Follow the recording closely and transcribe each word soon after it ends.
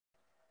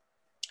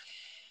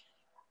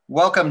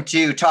Welcome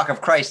to Talk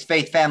of Christ,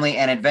 Faith, Family,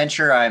 and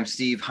Adventure. I'm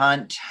Steve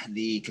Hunt,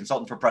 the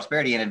consultant for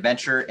prosperity and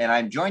adventure, and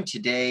I'm joined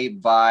today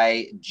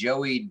by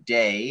Joey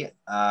Day,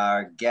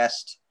 our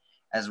guest,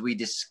 as we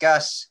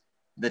discuss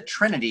the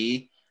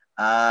Trinity,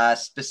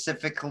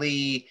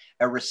 specifically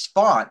a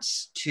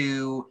response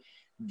to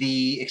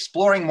the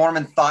Exploring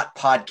Mormon Thought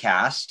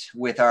podcast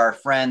with our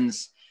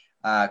friends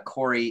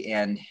Corey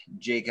and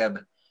Jacob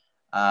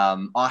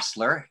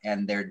Ostler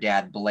and their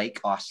dad, Blake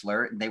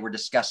Ostler. They were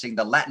discussing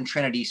the Latin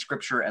Trinity,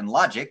 Scripture, and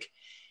logic.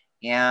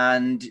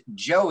 And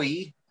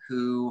Joey,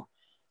 who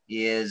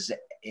is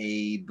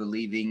a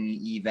believing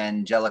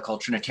evangelical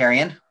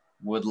Trinitarian,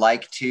 would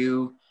like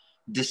to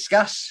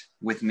discuss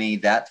with me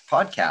that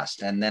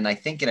podcast. And then I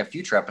think in a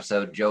future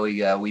episode,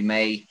 Joey, we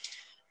may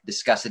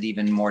discuss it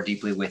even more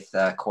deeply with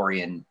Corey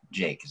and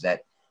Jake. Is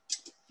that,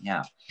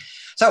 yeah.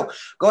 So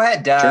go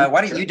ahead. Why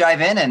don't you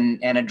dive in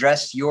and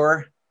address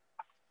your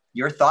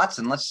thoughts,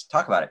 and let's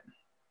talk about it.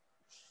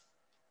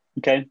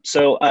 Okay.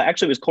 So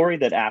actually, it was Corey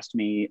that asked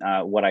me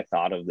what I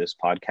thought of this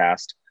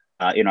podcast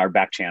in our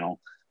back channel.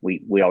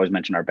 We always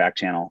mention our back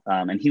channel.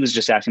 And he was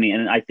just asking me,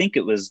 and I think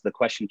it was the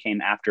question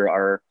came after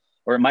or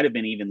it might have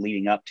been even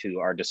leading up to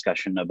our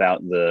discussion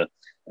about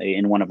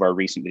in one of our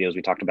recent videos,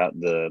 we talked about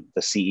the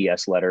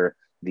CES letter,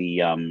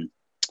 the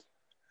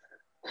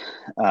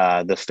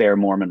fair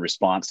Mormon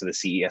response to the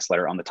CES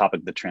letter on the topic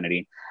of the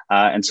Trinity.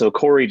 And so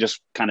Corey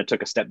just kind of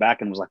took a step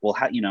back and was like, well,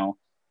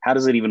 how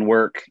does it even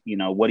work?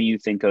 What do you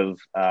think of,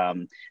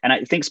 and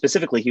I think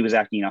specifically he was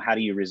asking, how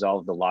do you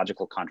resolve the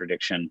logical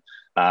contradiction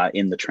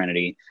in the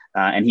Trinity?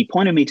 And he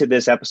pointed me to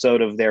this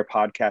episode of their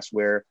podcast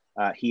where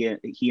he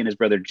and his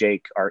brother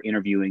Jake are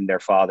interviewing their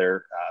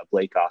father,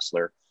 Blake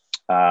Ostler,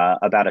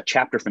 about a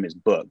chapter from his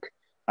book.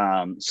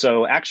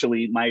 So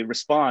actually my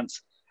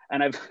response,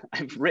 and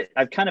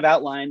I've kind of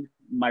outlined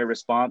my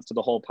response to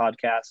the whole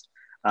podcast.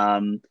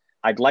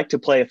 I'd like to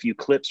play a few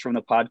clips from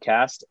the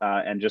podcast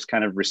and just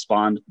kind of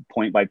respond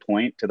point by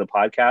point to the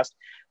podcast.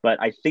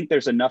 But I think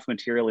there's enough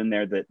material in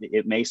there that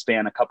it may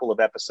span a couple of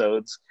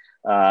episodes.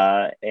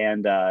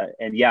 And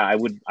yeah,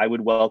 I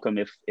would welcome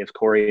if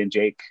Corey and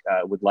Jake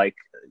would like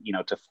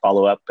to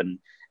follow up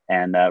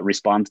and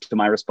respond to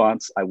my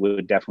response. I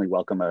would definitely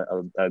welcome a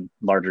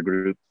larger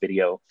group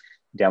video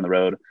down the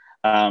road.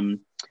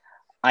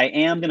 I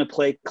am going to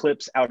play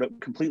clips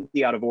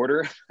completely out of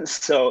order.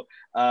 So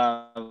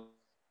I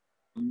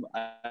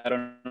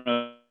don't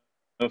know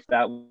if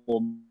that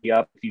will be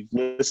up. If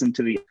you've listened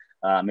to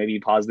maybe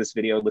you pause this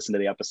video, listen to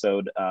the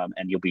episode,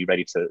 and you'll be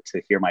ready to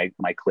hear my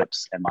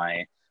clips and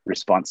my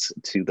response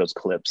to those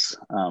clips.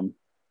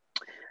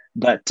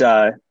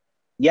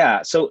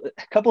 Yeah, so a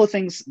couple of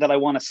things that I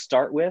want to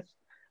start with.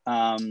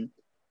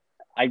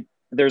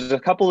 There's a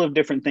couple of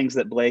different things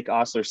that Blake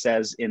Ostler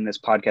says in this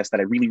podcast that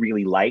I really,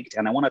 really liked.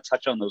 And I want to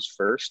touch on those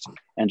first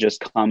and just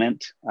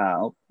comment.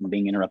 I'm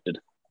being interrupted.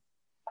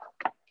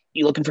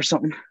 You looking for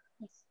something?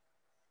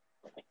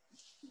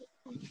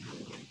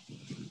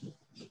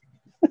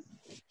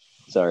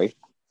 Sorry.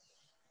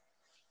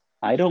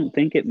 I don't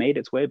think it made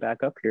its way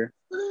back up here.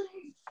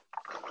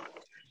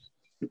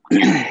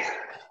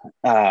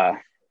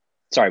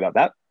 Sorry about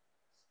that.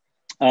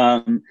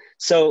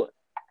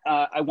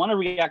 I want to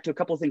react to a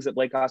couple of things that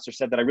Blake Ostler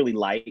said that I really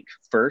like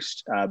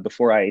first,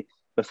 before I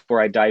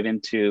dive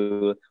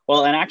into,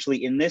 well, and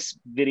actually in this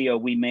video,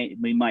 we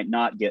might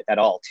not get at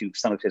all to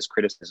some of his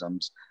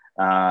criticisms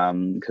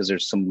because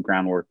there's some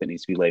groundwork that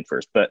needs to be laid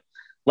first, but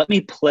let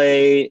me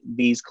play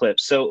these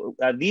clips. So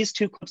these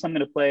two clips I'm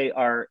going to play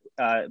are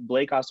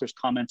Blake Ostler's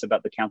comments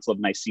about the Council of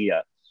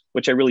Nicaea,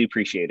 which I really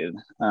appreciated.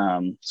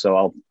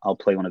 So I'll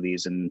play one of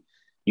these and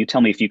you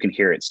tell me if you can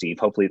hear it, Steve.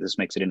 Hopefully this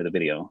makes it into the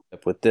video.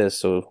 With this,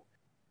 so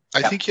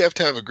I think you have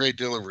to have a great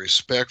deal of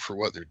respect for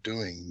what they're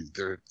doing.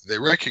 They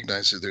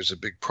recognize that there's a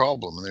big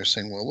problem, and they're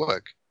saying, well,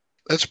 look,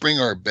 let's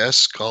bring our best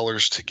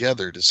scholars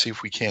together to see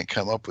if we can't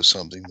come up with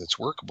something that's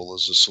workable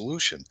as a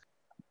solution.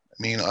 I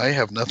mean, I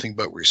have nothing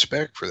but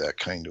respect for that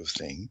kind of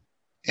thing.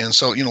 And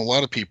so, a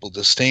lot of people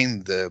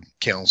disdain the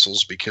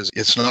councils because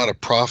it's not a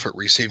prophet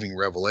receiving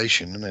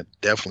revelation, and it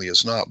definitely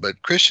is not.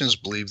 But Christians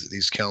believe that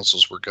these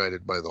councils were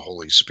guided by the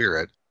Holy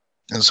Spirit.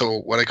 And so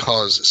what I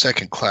call is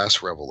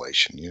second-class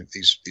revelation.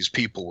 These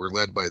people were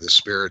led by the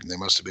Spirit, and they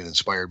must have been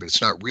inspired, but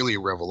it's not really a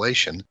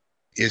revelation.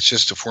 It's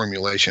just a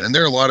formulation. And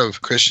there are a lot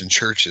of Christian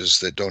churches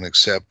that don't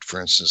accept, for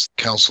instance,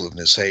 the Council of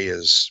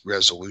Nicaea's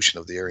resolution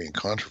of the Arian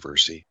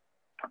controversy.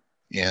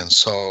 And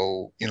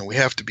so, we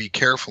have to be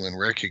careful in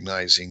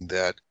recognizing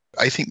that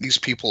I think these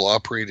people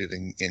operated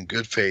in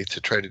good faith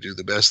to try to do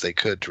the best they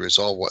could to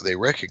resolve what they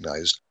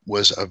recognized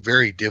was a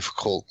very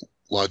difficult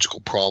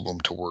logical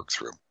problem to work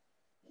through.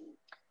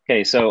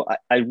 Okay, so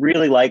I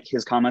really like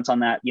his comments on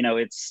that.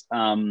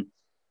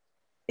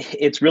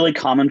 It's really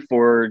common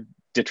for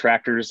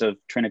detractors of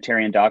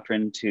Trinitarian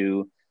doctrine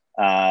to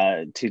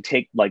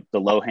take like the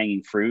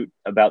low-hanging fruit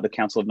about the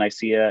Council of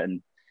Nicaea,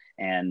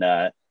 and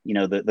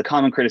the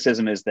common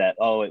criticism is that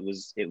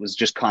it was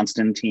just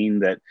Constantine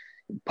that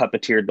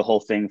puppeteered the whole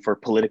thing for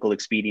political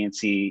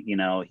expediency.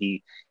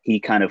 He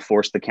kind of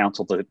forced the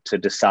council to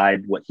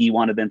decide what he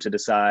wanted them to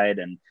decide,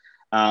 and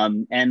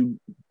And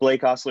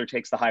Blake Ostler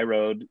takes the high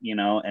road, you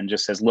know, and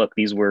just says, look,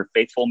 these were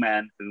faithful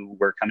men who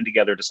were coming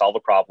together to solve a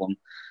problem.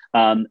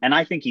 And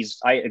I think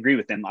I agree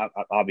with him,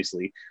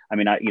 obviously. I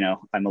mean,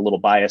 I'm a little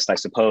biased, I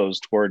suppose,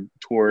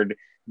 toward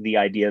the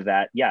idea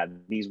that, yeah,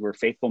 these were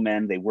faithful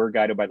men. They were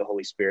guided by the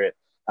Holy Spirit.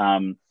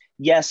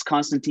 Yes,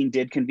 Constantine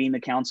did convene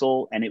the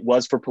council, and it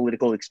was for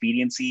political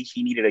expediency.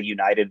 He needed a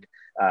united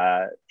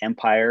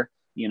empire,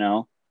 you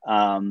know.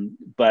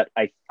 But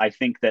I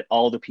think that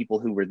all the people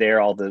who were there,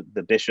 all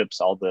the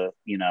bishops, all the,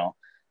 you know,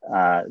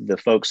 the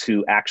folks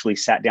who actually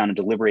sat down and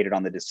deliberated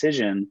on the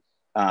decision,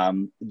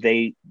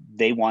 they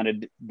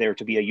wanted there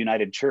to be a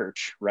united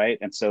church, right?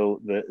 And so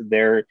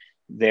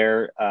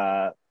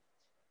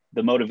the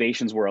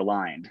motivations were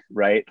aligned,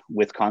 right,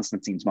 with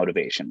Constantine's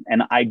motivation.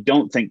 And I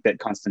don't think that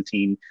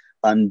Constantine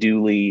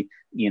unduly,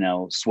 you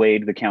know,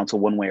 swayed the council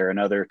one way or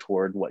another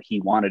toward what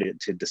he wanted it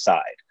to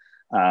decide.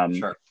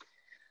 Sure.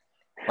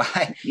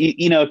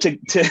 You know, to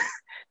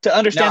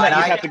understand that,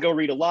 you have to go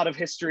read a lot of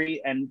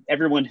history, and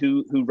everyone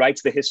who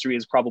writes the history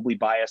is probably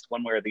biased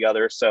one way or the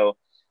other. So,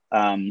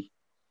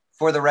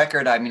 for the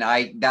record, I mean,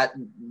 that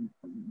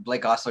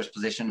Blake Ostler's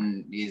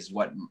position is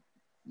what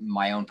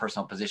my own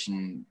personal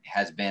position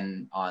has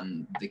been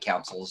on the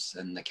councils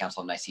and the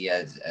Council of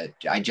Nicaea.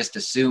 I just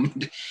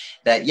assumed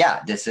that,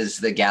 yeah, this is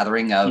the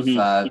gathering of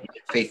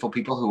faithful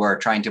people who are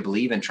trying to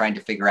believe and trying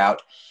to figure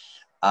out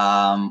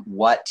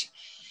what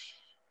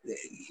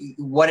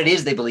it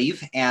is they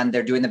believe, and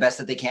they're doing the best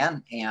that they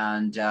can.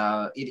 And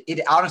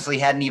it honestly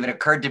hadn't even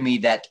occurred to me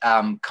that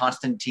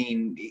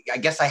Constantine, I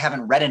guess I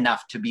haven't read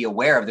enough to be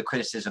aware of the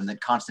criticism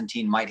that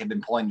Constantine might have been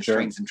pulling the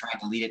strings and trying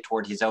to lead it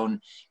toward his own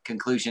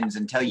conclusions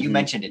until you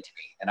mentioned it to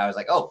me. And I was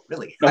like, oh,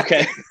 really?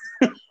 Okay.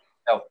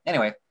 So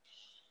anyway.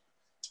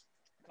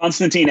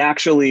 Constantine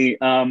actually,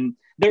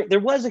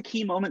 there was a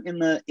key moment in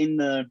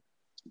the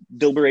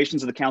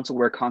deliberations of the council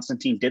where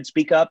Constantine did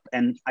speak up,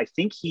 and I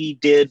think he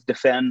did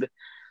defend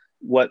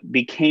what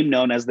became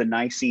known as the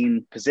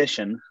Nicene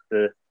position,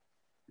 the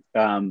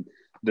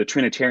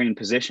Trinitarian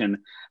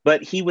position.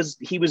 But he was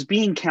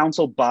being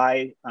counseled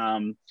by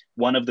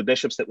one of the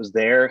bishops that was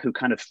there, who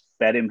kind of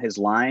fed him his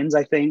lines,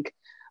 I think.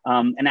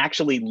 And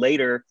actually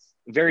later,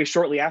 very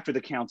shortly after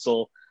the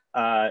council,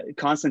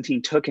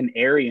 Constantine took an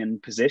Arian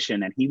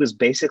position, and he was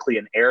basically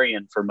an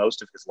Arian for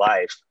most of his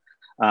life.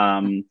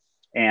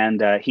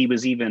 And he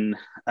was even,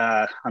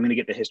 I'm going to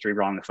get the history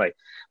wrong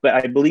but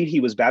I believe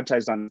he was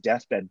baptized on his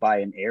deathbed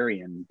by an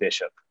Arian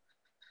bishop.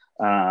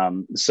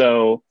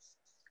 So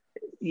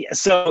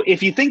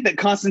if you think that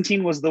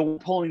Constantine was the one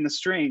pulling the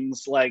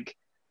strings, like,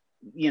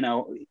 you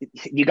know,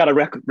 you got to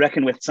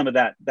reckon with some of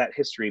that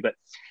history. But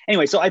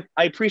anyway, so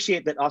I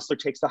appreciate that Ostler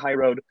takes the high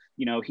road.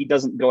 You know, he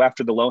doesn't go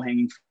after the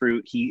low-hanging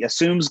fruit. He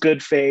assumes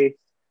good faith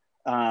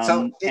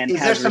and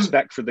has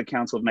respect for the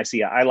Council of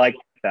Nicaea. I like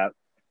that.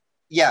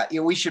 Yeah,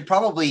 we should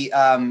probably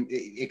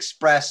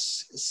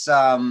express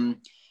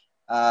some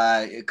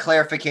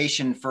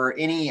clarification for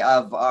any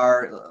of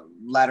our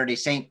Latter-day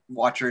Saint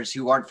watchers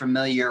who aren't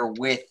familiar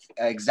with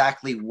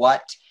exactly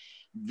what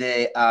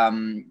the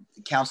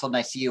Council of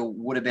Nicaea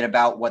would have been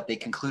about, what they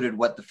concluded,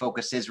 what the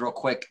focus is. Real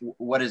quick,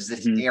 what is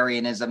this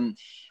Arianism?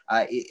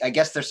 I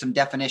guess there's some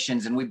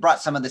definitions, and we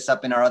brought some of this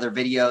up in our other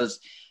videos,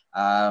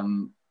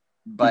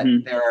 but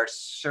there are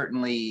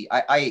certainly,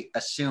 I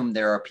assume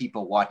there are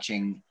people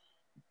watching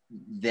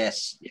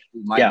this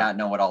who might not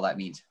know what all that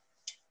means.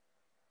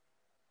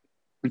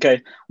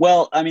 Okay,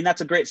 well, I mean,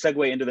 that's a great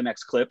segue into the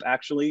next clip,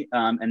 actually,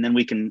 and then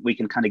we can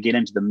kind of get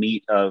into the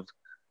meat of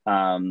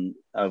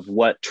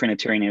what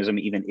Trinitarianism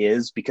even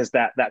is, because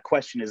that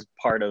question is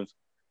part of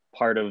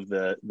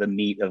the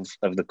meat of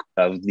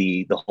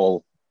the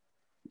whole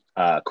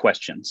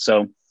question.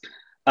 So,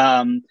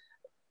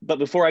 but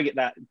before I get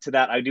to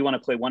that, I do want to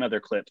play one other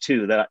clip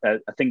too, that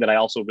a thing that I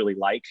also really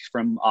like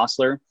from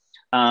Ostler.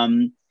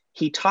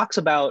 He talks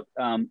about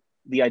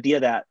the idea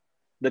that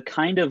the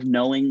kind of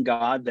knowing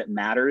God that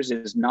matters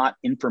is not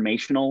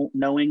informational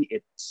knowing,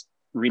 it's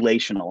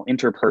relational,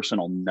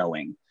 interpersonal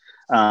knowing.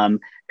 And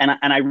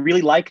I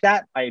really like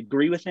that. I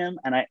agree with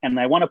him. And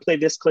I want to play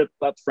this clip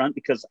up front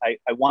because I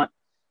want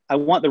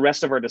the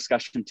rest of our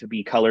discussion to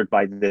be colored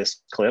by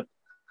this clip.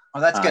 Oh,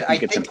 that's good. I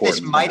think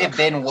this might have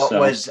been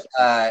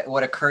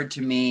what occurred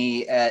to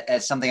me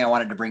as something I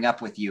wanted to bring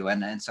up with you.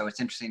 And so it's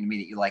interesting to me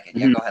that you like it.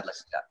 Yeah, go ahead,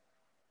 listen to that.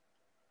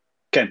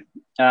 Okay.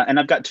 And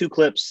I've got two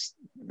clips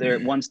there.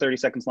 One's 30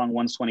 seconds long,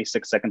 one's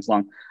 26 seconds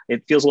long.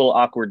 It feels a little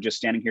awkward just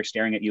standing here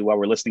staring at you while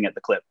we're listening at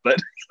the clip, but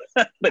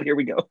here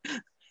we go.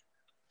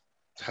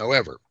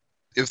 However,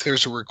 if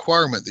there's a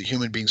requirement that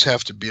human beings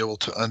have to be able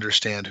to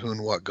understand who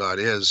and what God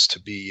is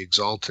to be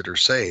exalted or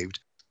saved,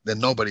 then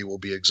nobody will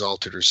be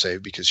exalted or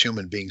saved, because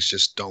human beings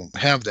just don't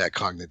have that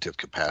cognitive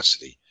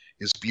capacity.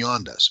 It's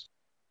beyond us.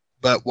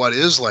 But what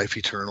is life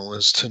eternal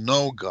is to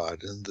know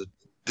God. And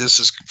this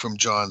is from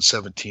John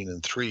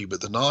 17:3,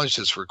 but the knowledge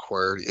that's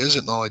required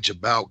isn't knowledge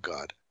about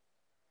God.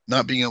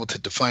 Not being able to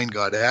define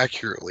God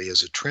accurately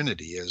as a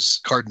Trinity,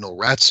 as Cardinal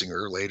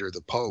Ratzinger, later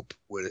the Pope,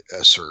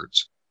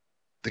 asserts,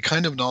 The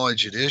kind of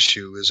knowledge at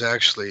issue is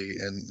actually,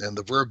 and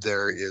the verb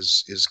there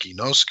is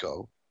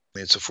ginosko.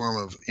 It's a form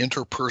of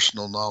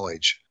interpersonal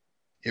knowledge.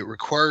 It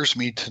requires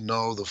me to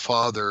know the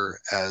Father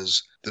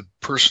as the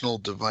personal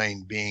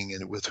divine being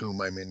with whom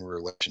I'm in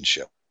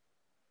relationship.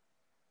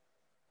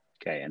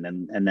 Okay, and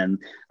then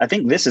I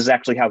think this is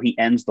actually how he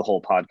ends the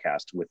whole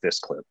podcast with this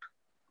clip.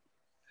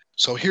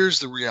 So here's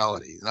the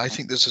reality, and I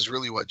think this is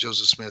really what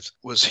Joseph Smith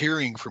was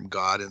hearing from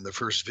God in the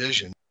first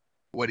vision.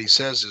 What he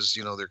says is,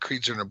 their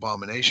creeds are an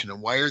abomination.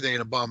 And why are they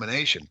an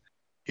abomination?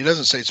 He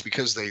doesn't say it's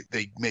because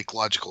they make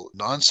logical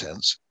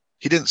nonsense.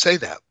 He didn't say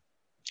that.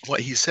 What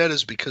he said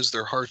is because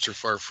their hearts are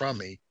far from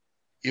me,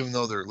 even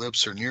though their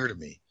lips are near to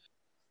me.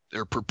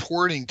 They're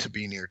purporting to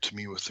be near to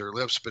me with their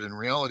lips, but in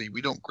reality,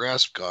 we don't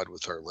grasp God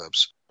with our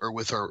lips or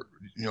with our,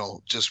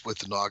 just with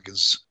the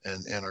noggins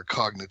and our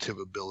cognitive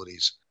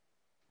abilities.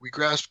 We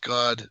grasp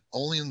God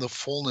only in the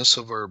fullness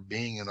of our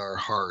being and our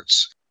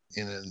hearts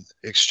in an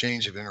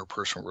exchange of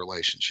interpersonal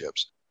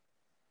relationships.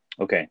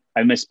 Okay,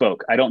 I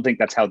misspoke. I don't think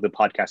that's how the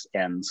podcast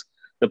ends.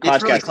 The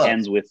podcast really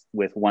ends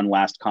with one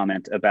last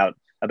comment about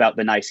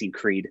the Nicene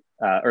Creed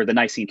or the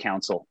Nicene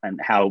Council and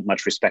how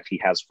much respect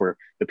he has for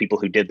the people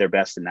who did their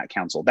best in that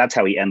council. That's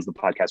how he ends the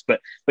podcast.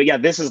 But yeah,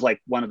 this is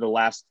like one of the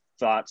last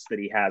thoughts that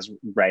he has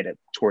right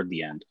toward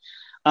the end.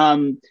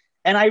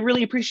 And I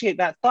really appreciate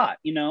that thought,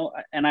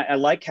 and I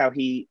like how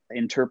he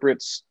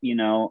interprets,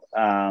 the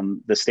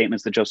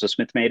statements that Joseph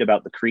Smith made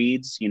about the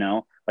creeds,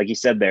 like he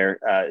said there,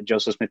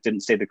 Joseph Smith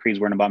didn't say the creeds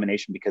were an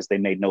abomination because they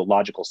made no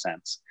logical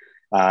sense.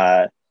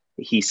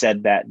 He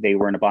said that they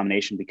were an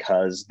abomination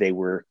because they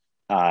were,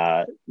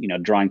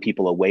 drawing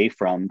people away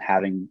from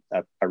having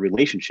a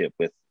relationship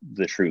with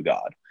the true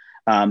God.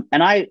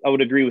 And I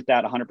would agree with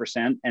that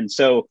 100%. And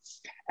so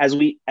as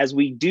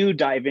we do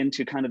dive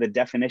into kind of the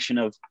definition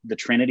of the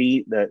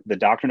Trinity, the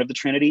doctrine of the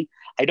Trinity,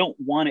 I don't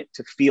want it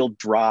to feel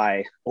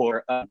dry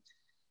or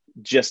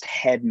just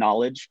head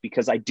knowledge,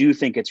 because I do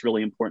think it's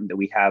really important that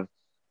we have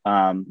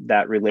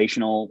that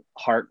relational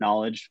heart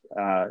knowledge.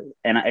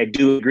 And I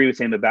do agree with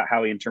him about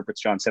how he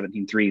interprets John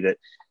 17:3,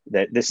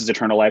 that this is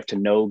eternal life, to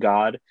know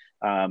God.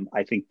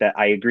 I think that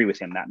I agree with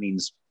him. That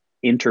means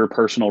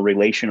interpersonal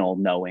relational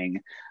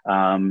knowing.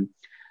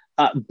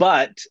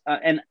 But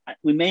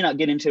we may not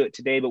get into it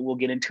today, but we'll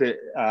get into it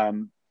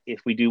if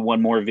we do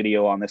one more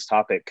video on this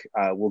topic.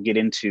 We'll get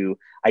into,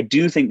 I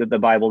do think that the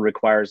Bible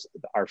requires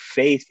our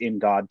faith in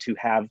God to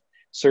have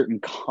certain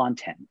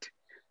content.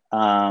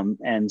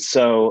 And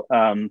so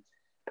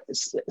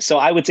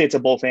I would say it's a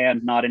both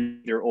and, not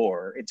an either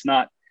or. It's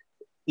not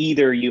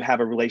either you have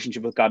a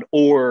relationship with God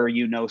or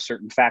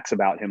certain facts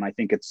about him. I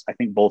think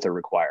both are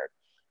required.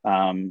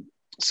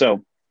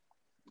 So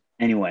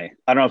anyway,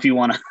 I don't know if you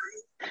want to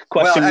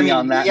question me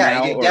on that. Yeah,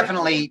 now,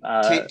 definitely.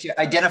 To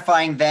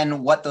identifying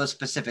then what those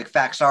specific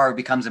facts are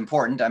becomes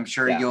important. I'm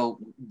sure you'll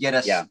get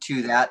us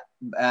to that,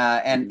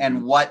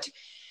 and what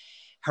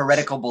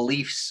heretical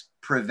beliefs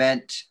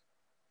prevent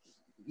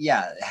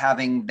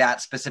having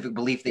that specific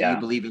belief that you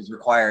believe is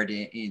required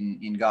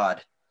in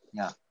God.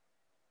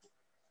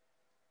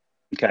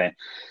 Okay,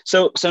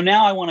 so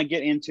now I want to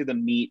get into the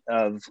meat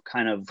of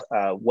kind of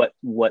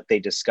what they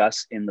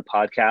discuss in the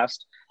podcast.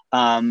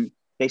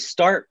 They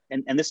start,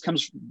 and this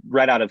comes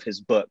right out of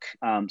his book.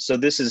 So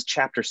this is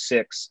chapter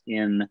 6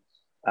 in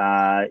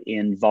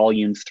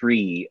volume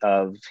 3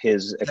 of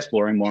his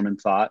Exploring Mormon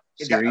Thought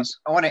series.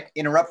 I want to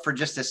interrupt for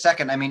just a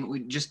second. I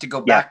mean, just to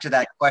go back to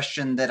that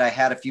question that I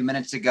had a few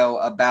minutes ago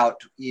about,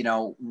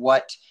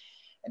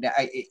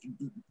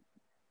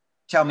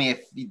 tell me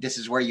if this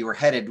is where you were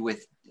headed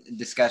with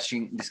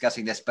discussing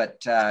this, but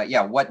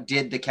what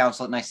did the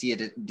Council at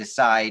Nicaea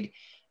decide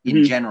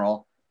in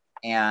general,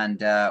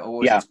 and what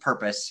was its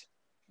purpose?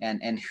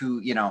 And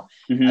who,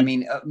 I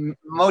mean,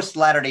 most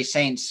Latter-day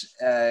Saints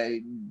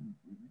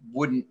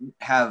wouldn't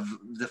have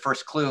the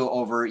first clue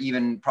over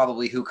even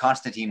probably who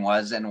Constantine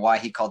was and why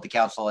he called the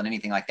council and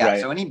anything like that.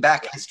 Right. So any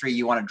back history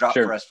you want to drop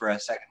for us for a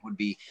second would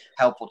be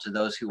helpful to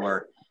those who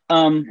are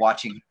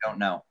watching who don't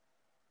know.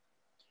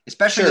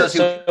 Especially those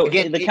who,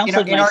 again, the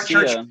council in our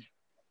church,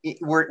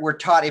 we're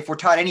taught, if we're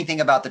taught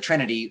anything about the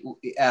Trinity,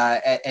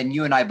 and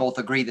you and I both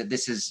agree that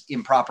this is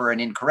improper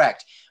and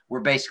incorrect, we're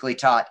basically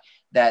taught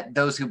that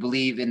those who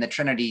believe in the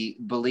Trinity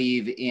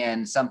believe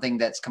in something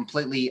that's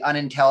completely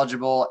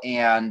unintelligible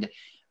and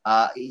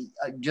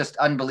just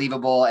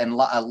unbelievable and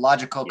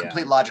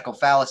complete logical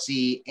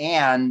fallacy,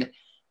 and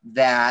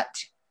that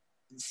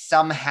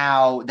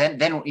somehow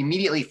then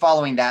immediately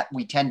following that,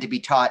 we tend to be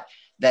taught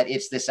that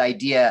it's this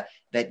idea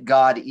that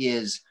God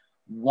is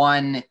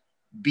one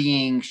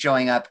being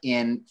showing up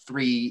in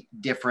 3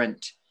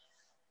 different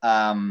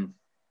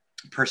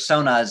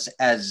personas,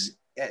 as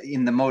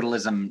in the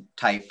modalism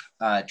type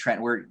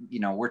trend.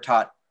 We're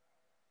taught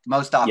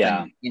most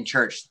often in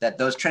church that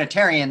those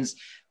Trinitarians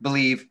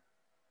believe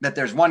that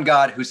there's one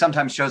God who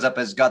sometimes shows up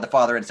as God the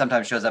Father and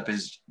sometimes shows up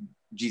as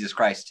Jesus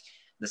Christ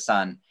the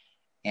Son.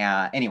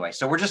 Anyway,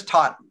 so we're just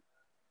taught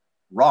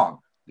wrong,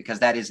 because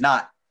that is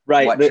not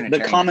Right. The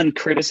Trinitarianism. common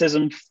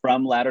criticism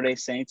from Latter-day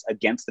Saints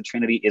against the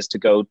Trinity is to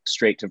go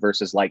straight to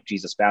verses like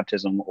Jesus'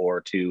 baptism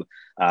or to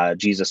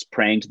Jesus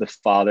praying to the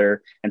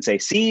Father and say,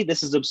 see,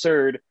 this is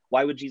absurd.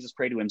 Why would Jesus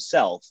pray to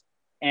himself?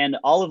 And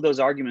all of those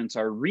arguments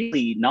are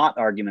really not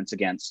arguments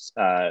against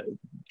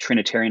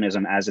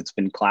Trinitarianism as it's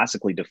been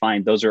classically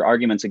defined. Those are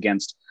arguments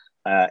against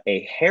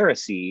a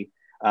heresy,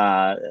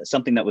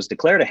 something that was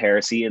declared a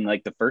heresy in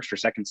like the 1st or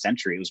 2nd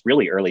century. It was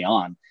really early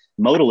on.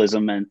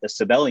 Modalism and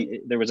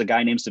there was a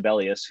guy named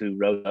Sibelius who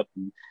wrote up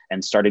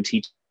and started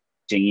teaching,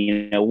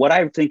 what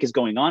I think is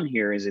going on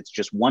here is it's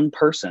just one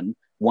person,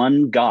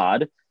 one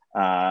God,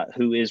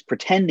 who is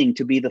pretending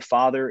to be the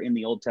Father in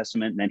the Old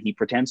Testament, and then he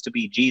pretends to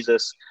be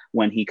Jesus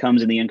when he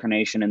comes in the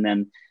incarnation, and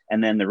then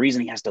the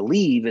reason he has to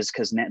leave is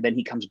because then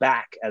he comes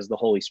back as the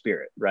Holy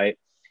Spirit, right?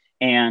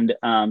 And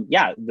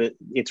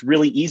it's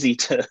really easy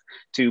to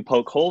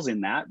poke holes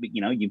in that. But,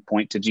 you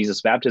point to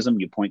Jesus' baptism,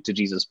 you point to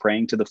Jesus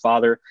praying to the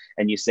Father,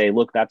 and you say,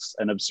 look, that's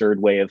an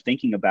absurd way of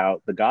thinking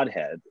about the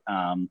Godhead.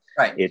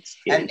 Right.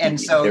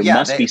 So there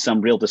must be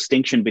some real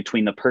distinction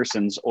between the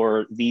persons,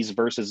 or these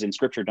verses in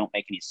Scripture don't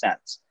make any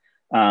sense.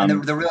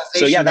 And the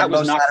realization that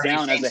was knocked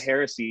down as a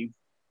heresy.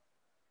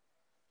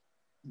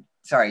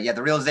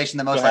 The realization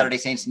that most Latter-day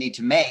Saints need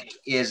to make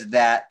is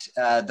that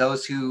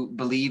those who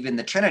believe in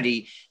the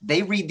Trinity,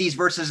 they read these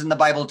verses in the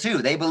Bible too.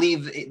 They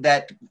believe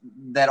that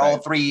all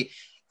three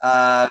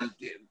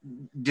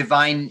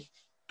divine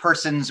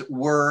persons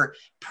were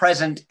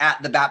present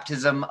at the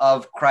baptism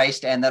of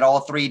Christ, and that all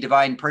three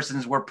divine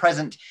persons were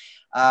present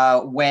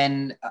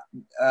when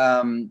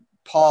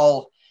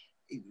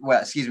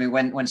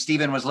when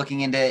Stephen was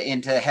looking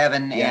into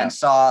heaven and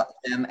saw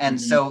them.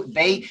 And so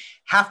they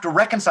have to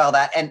reconcile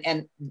that.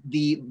 And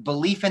the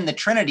belief in the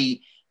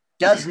Trinity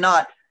does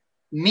not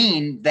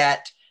mean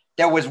that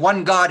there was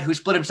one God who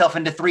split himself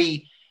into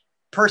three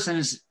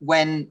persons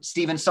when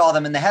Stephen saw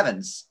them in the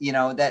heavens.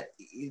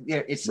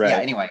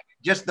 Anyway,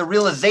 just the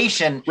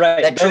realization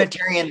that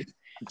Trinitarian,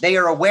 they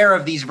are aware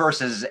of these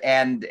verses,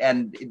 and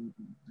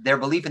their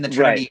belief in the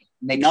Trinity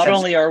makes sense. Not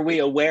only are we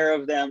aware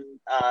of them,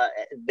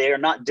 they are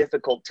not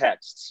difficult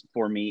texts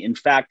for me. In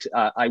fact,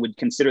 I would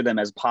consider them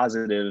as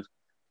positive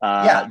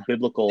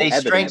biblical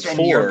evidence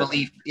for your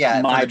belief,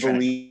 my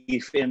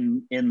belief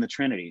in the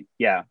Trinity.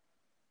 Yeah.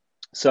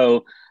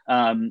 So,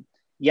 so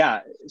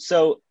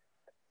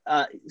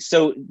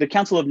the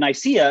Council of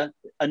Nicaea,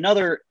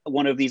 another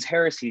one of these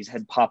heresies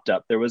had popped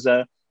up. There was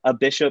a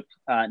bishop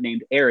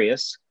named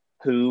Arius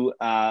who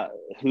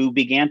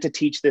began to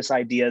teach this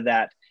idea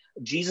that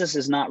Jesus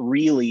is not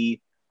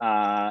really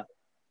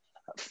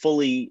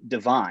fully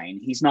divine.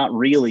 He's not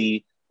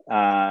really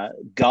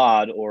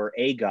God or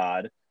a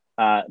God,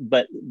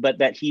 but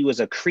that he was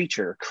a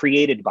creature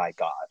created by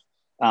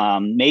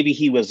God. Maybe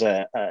he was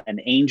an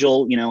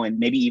angel, and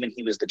maybe even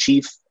he was the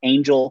chief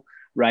angel,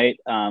 right?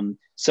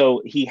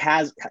 So he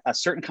has a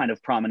certain kind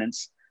of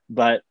prominence,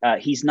 but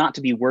he's not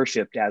to be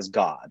worshipped as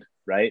God,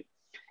 right?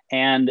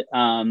 And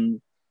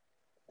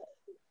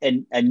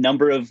a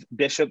number of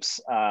bishops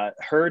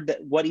heard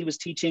what he was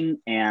teaching,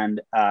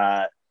 and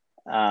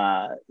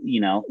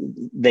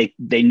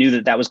they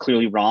knew that was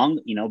clearly wrong.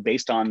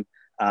 Based on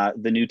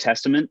the New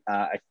Testament,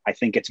 I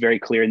think it's very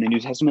clear in the New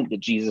Testament that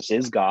Jesus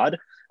is God.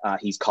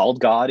 He's called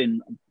God in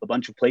a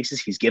bunch of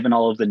places. He's given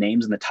all of the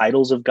names and the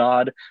titles of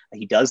God.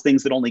 He does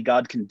things that only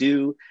God can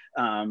do.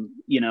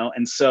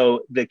 And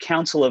so the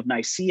Council of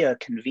Nicaea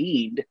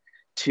convened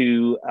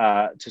to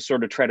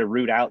sort of try to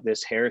root out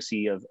this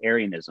heresy of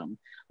Arianism.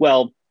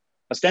 Well,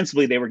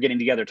 ostensibly they were getting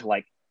together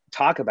to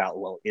talk about,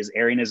 well, is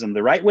Arianism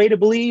the right way to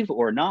believe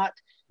or not?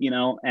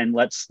 And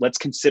let's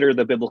consider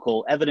the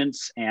biblical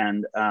evidence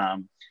and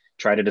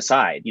try to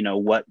decide,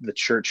 what the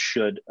church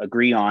should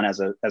agree on as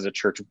a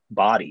church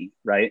body,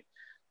 right?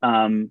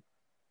 And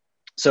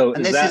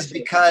this is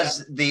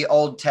because the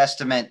Old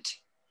Testament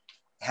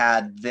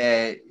had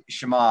the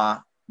Shema,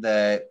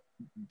 the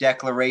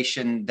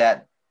declaration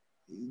that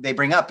they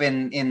bring up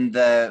in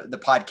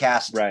the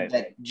podcast,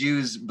 that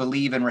Jews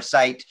believe and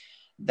recite,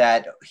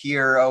 that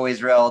hear, O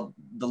Israel,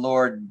 the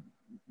Lord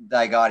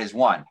thy God is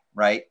one,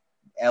 right?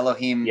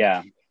 Elohim.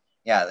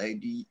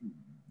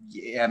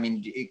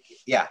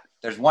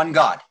 There's one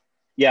God.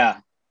 Yeah.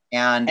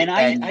 And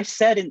I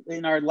said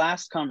in our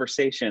last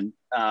conversation,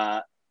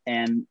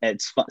 and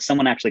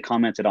someone actually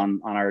commented on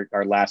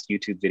our last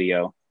YouTube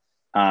video.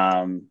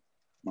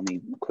 Let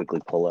me quickly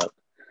pull up.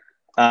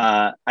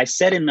 I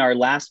said in our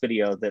last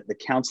video that the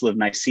Council of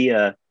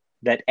Nicaea,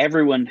 that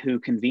everyone who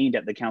convened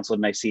at the Council of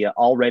Nicaea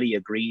already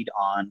agreed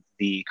on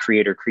the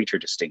creator-creature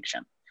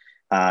distinction.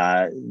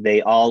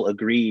 They all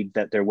agreed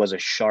that there was a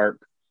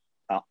sharp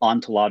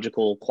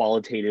ontological,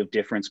 qualitative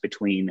difference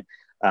between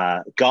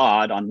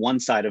God on one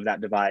side of that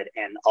divide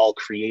and all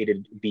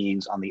created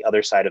beings on the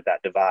other side of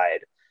that divide.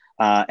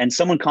 And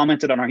someone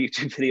commented on our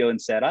YouTube video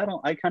and said,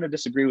 I kind of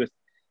disagree with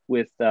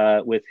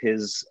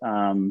his,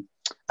 I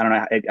don't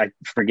know, I'm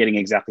forgetting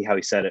exactly how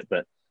he said it,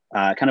 but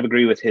kind of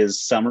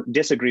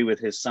disagree with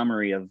his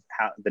summary of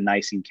how the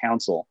Nicene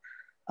Council.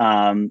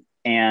 And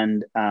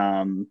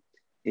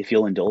if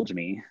you'll indulge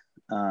me,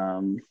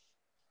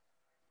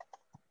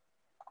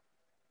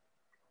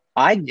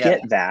 I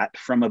get that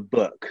from a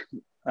book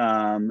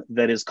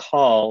that is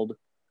called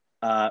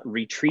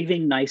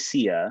Retrieving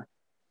Nicaea,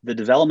 The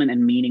Development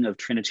and Meaning of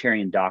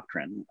Trinitarian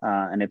Doctrine.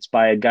 And it's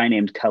by a guy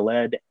named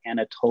Khaled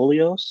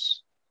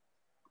Anatolios.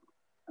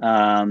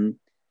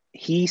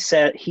 He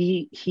said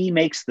he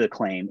makes the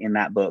claim in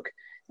that book.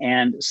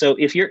 And so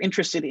if you're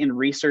interested in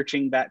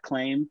researching that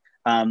claim,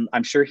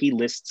 I'm sure he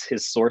lists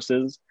his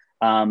sources.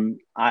 I'm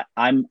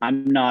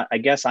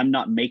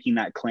not making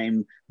that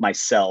claim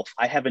myself.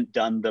 I haven't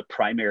done the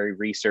primary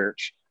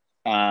research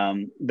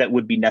that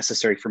would be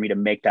necessary for me to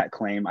make that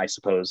claim, I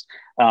suppose.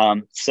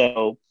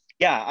 So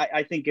yeah,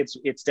 I think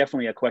it's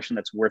definitely a question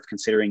that's worth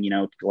considering.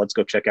 Let's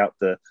go check out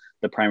the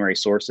primary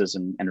sources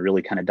and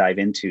really kind of dive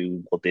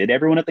into, well, did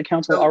everyone at the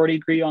council already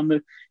agree on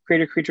the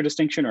creator-creature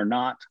distinction or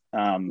not?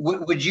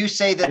 Would you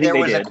say that there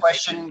was a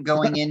question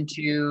going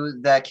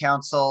into the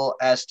council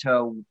as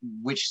to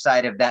which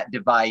side of that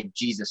divide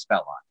Jesus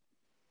fell on?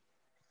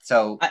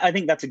 So I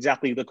think that's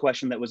exactly the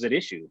question that was at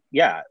issue.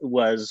 Yeah,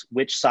 was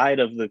which side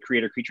of the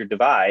creator-creature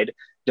divide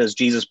does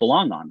Jesus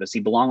belong on? Does he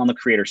belong on the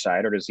creator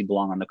side, or does he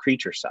belong on the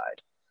creature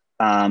side?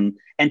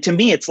 And to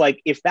me, it's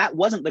like, if that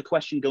wasn't the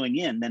question going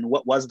in, then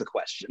what was the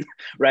question,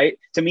 right?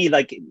 To me,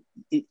 like,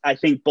 I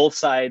think both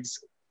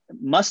sides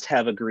must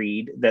have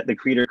agreed that the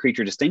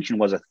creator-creature distinction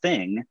was a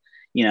thing,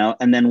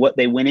 and then what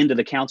they went into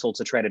the council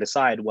to try to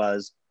decide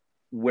was,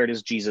 where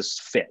does Jesus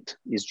fit?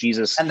 Is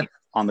Jesus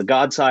on the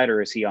God side, or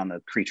is he on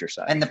the creature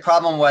side? And the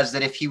problem was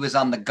that if he was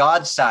on the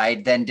God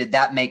side, then did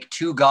that make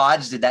two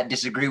gods? Did that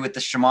disagree with the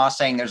Shema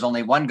saying there's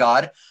only one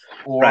God?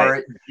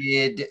 Or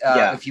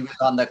if he was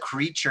on the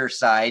creature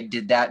side,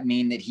 did that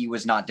mean that he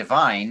was not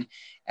divine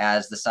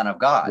as the Son of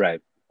God?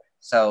 Right.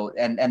 So,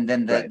 and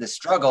then the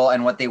struggle,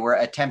 and what they were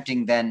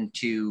attempting then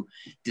to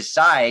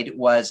decide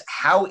was,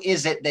 how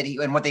is it that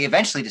and what they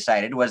eventually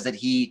decided was that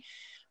he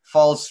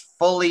falls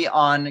fully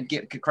on,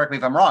 correct me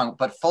if I'm wrong,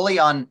 but fully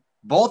on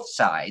both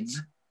sides.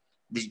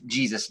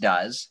 Jesus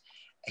does.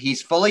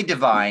 He's fully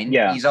divine.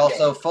 Yeah. He's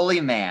also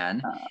fully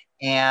man.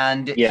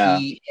 And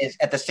he is,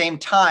 at the same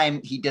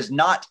time, he does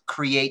not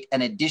create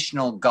an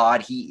additional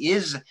God. He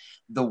is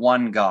the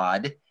one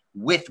God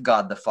with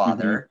God the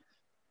Father.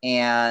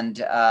 And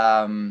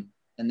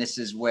this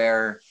is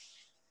where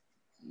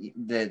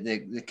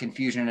the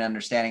confusion and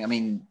understanding, I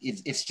mean,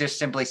 it's just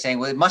simply saying,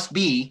 well, it must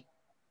be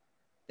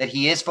that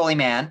he is fully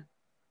man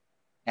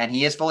and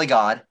he is fully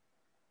God,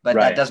 but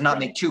that does not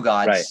make two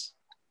gods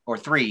or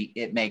three.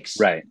 It makes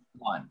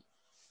one.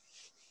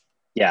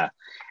 Yeah.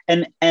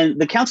 And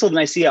the Council of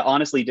Nicaea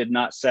honestly did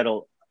not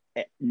settle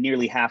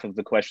nearly half of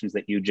the questions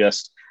that you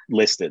just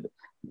listed.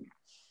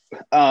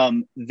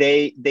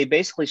 They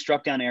basically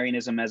struck down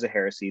Arianism as a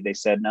heresy. They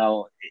said,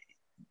 no,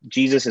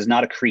 Jesus is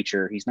not a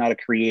creature. He's not a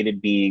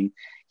created being.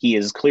 He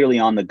is clearly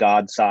on the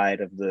God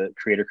side of the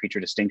creator-creature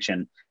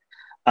distinction.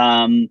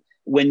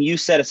 When you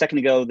said a second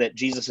ago that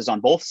Jesus is on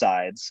both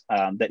sides,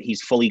 that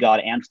he's fully God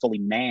and fully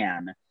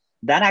man,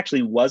 that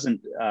actually wasn't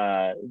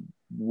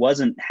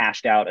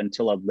hashed out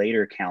until a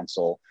later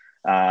council.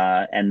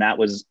 And that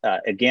was,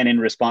 again, in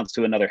response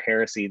to another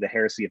heresy, the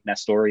heresy of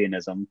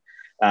Nestorianism.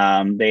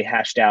 They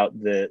hashed out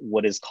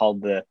what is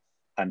called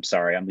I'm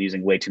sorry, I'm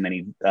using way too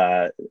many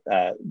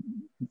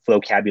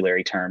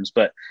vocabulary terms,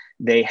 but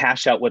they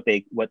hashed out what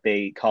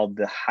they called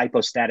the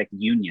hypostatic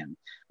union,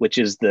 which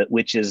is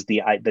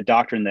the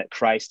doctrine that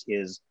Christ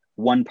is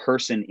one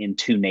person in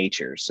two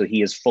natures. So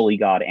he is fully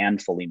God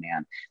and fully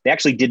man. They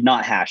actually did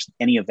not hash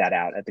any of that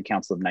out at the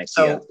Council of Nicaea.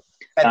 So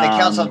at the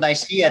Council of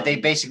Nicaea, they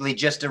basically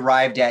just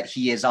arrived at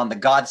he is on the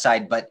God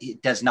side, but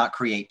it does not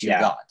create two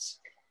gods.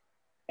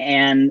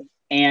 And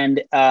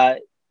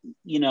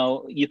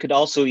you could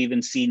also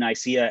even see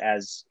Nicaea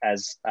as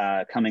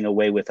coming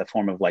away with a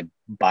form of like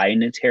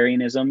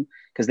binitarianism,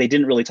 because they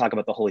didn't really talk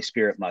about the Holy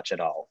Spirit much at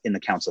all in the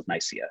Council of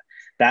Nicaea.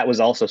 That was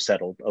also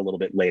settled a little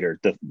bit later,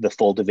 the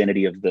full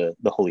divinity of the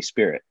Holy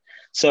Spirit.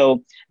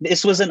 So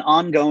this was an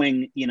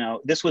ongoing,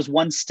 this was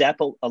one step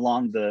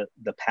along the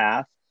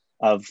path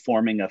of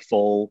forming a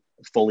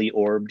fully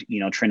orbed,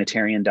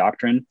 Trinitarian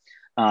doctrine.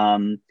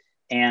 And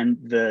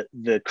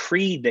the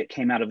creed that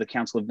came out of the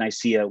Council of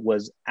Nicaea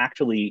was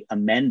actually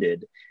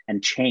amended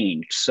and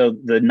changed. So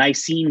the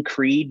Nicene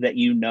Creed that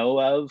you know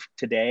of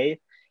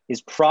today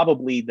is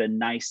probably the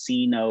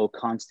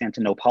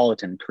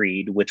Niceno-Constantinopolitan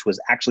Creed, which was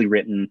actually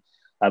written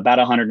about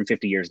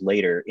 150 years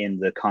later in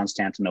the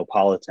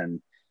Constantinopolitan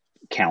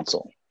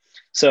Council.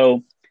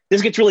 So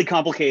this gets really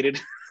complicated.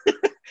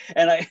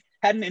 And I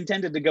hadn't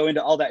intended to go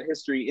into all that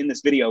history in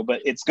this video, but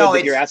it's good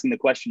that you're asking the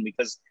question,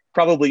 because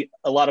probably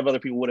a lot of other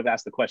people would have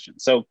asked the question.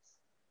 So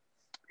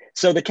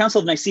the Council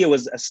of Nicaea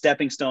was a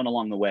stepping stone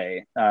along the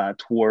way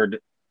toward,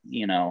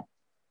 the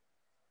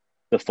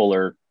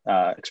fuller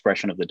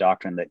expression of the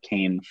doctrine that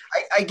came,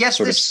 I guess,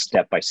 sort of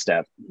step by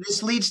step.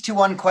 This leads to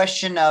one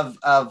question of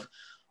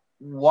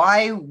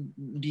why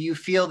do you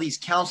feel these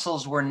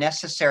councils were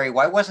necessary?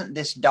 Why wasn't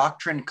this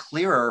doctrine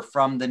clearer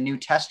from the New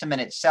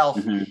Testament itself,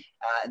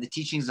 the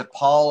teachings of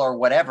Paul or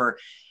whatever?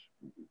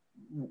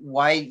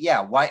 Why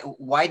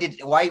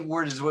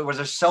was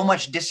there so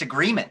much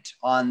disagreement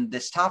on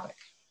this topic?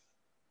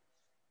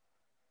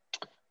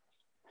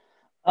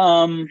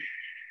 Um,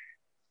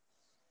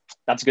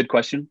 that's a good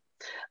question.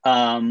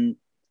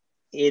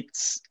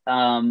 It's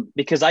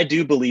because I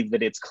do believe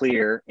that it's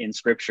clear in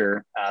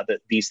Scripture that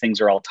these things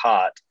are all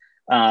taught.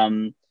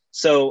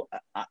 So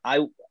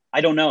I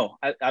don't know.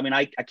 I mean,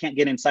 I can't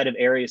get inside of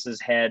Arius's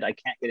head. I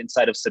can't get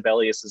inside of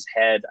Sibelius's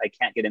head. I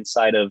can't get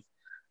inside of,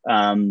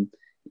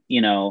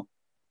 you know,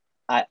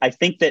 I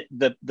think that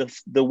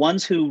the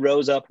ones who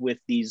rose up with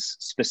these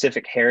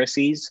specific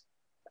heresies,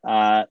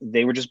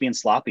 they were just being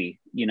sloppy.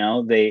 You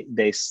know, they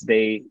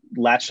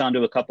latched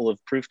onto a couple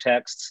of proof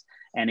texts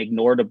and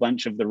ignored a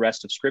bunch of the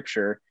rest of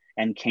Scripture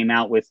and came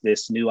out with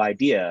this new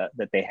idea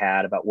that they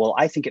had about, well,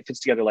 I think it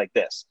fits together like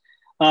this.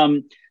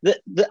 The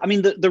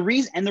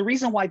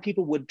reason why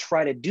people would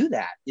try to do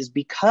that is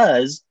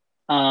because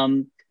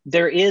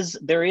there is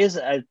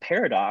a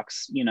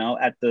paradox, you know,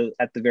 at the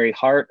very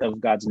heart of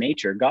God's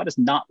nature. God is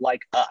not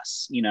like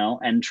us, you know,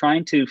 and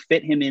trying to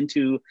fit him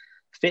into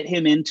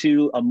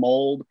a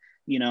mold,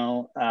 you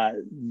know,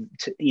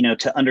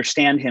 to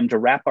understand him, to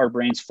wrap our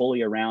brains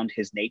fully around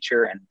his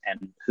nature and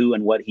who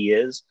and what he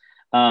is.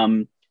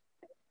 We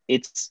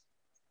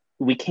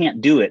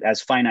can't do it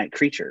as finite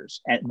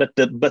creatures. But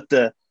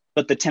the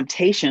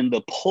temptation,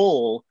 the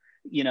pull,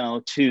 you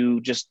know,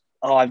 to just,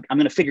 I'm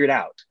going to figure it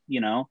out,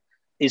 you know,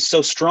 is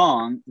so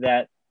strong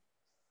that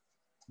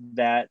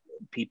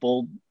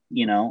people,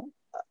 you know,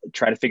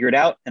 try to figure it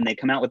out, and they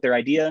come out with their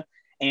idea.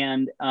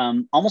 And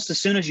almost as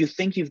soon as you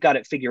think you've got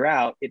it figured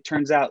out, it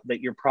turns out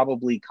that you're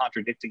probably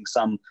contradicting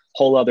some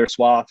whole other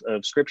swath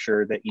of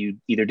Scripture that you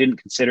either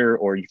didn't consider,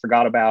 or you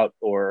forgot about,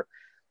 or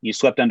you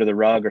swept under the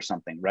rug or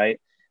something, right?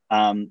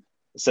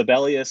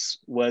 Sibelius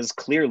was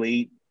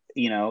clearly,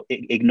 you know,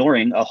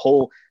 ignoring a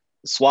whole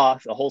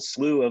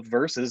slew of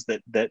verses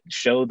that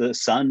show the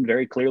Son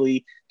very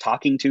clearly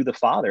talking to the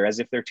Father as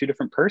if they're two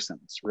different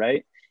persons,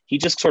 right? He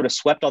just sort of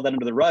swept all that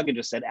under the rug and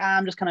just said,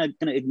 I'm just kind of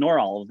going to ignore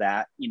all of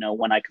that, you know,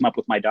 when I come up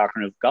with my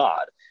doctrine of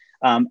God.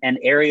 And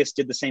Arius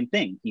did the same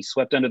thing. He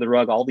swept under the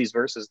rug all these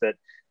verses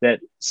that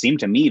seem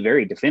to me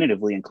very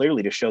definitively and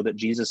clearly to show that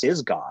Jesus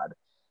is God.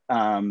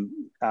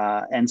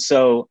 And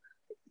so,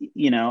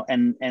 you know,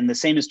 and the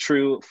same is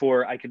true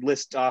for, I could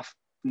list off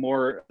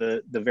more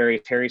the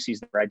various heresies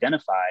that were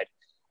identified.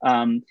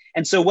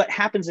 And so what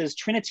happens is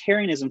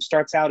Trinitarianism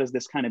starts out as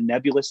this kind of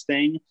nebulous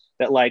thing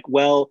that, like,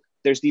 well,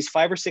 there's these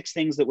 5 or 6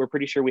 things that we're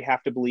pretty sure we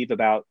have to believe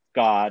about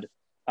God.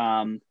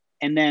 And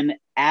then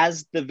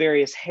as the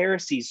various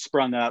heresies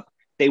sprung up,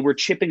 they were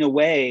chipping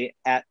away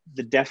at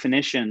the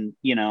definition,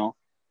 you know,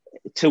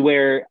 to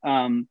where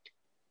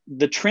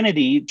the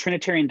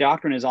Trinitarian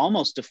doctrine is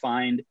almost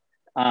defined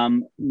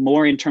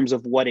more in terms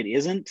of what it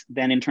isn't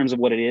than in terms of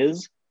what it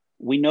is.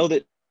 We know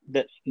that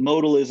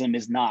modalism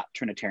is not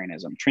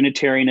Trinitarianism.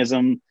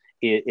 Trinitarianism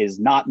is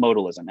not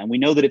modalism. And we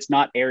know that it's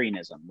not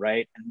Arianism,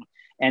 right?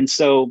 And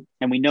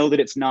we know that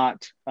it's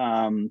not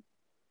now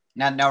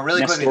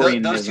really quickly,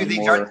 those two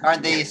things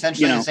aren't they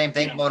essentially the same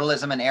thing,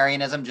 modalism and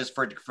Arianism? Just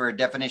for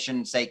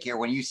definition's sake here,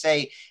 when you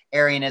say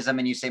Arianism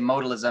and you say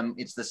modalism,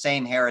 it's the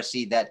same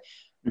heresy that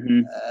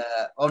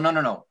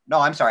no,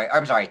 I'm sorry,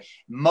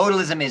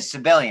 modalism is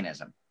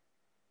Sabellianism.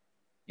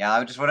 Yeah,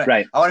 I just want to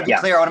be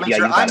clear. I want to make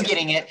sure I'm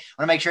getting it. I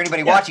want to make sure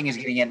anybody watching is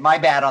getting it. My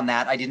bad on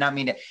that. I did not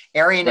mean to.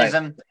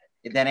 Arianism,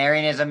 then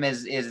Arianism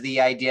is the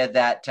idea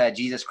that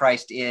Jesus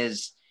Christ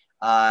is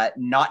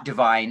not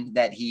divine,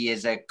 that he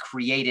is a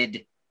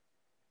created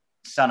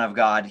Son of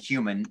God,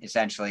 human,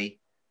 essentially,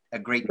 a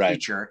great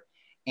creature.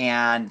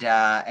 And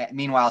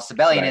meanwhile,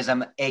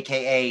 Sabellianism,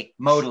 aka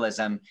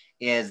modalism,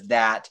 is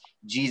that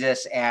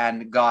Jesus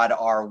and God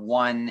are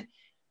one,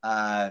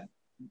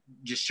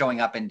 just showing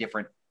up in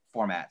different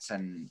formats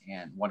and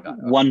one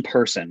God. One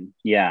person.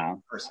 Yeah.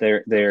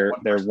 They're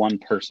one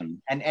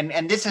person.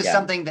 And this is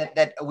something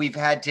that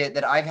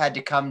I've had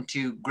to come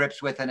to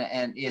grips with,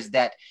 and is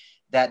that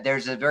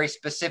there's a very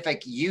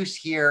specific use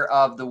here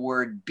of the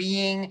word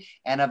being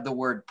and of the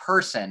word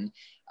person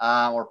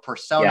or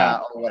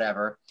persona or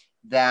whatever,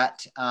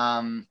 that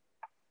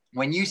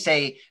when you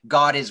say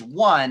God is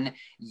one,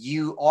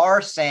 you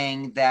are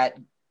saying that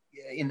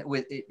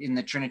in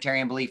the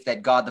Trinitarian belief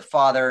that God the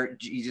Father,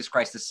 Jesus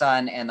Christ the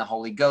Son, and the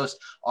Holy Ghost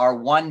are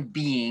one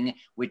being,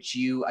 which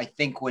you, I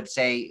think, would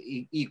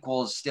say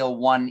equals still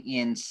one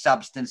in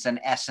substance and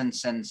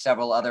essence and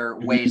several other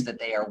ways that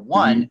they are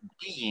one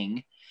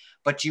being,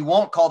 but you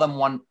won't call them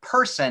one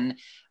person.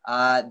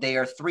 They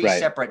are 3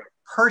 separate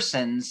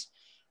persons,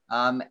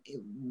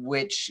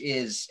 which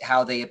is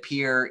how they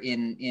appear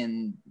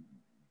in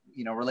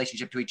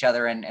relationship to each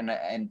other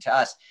and to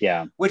us.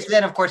 Yeah. Which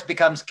then, of course,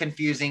 becomes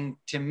confusing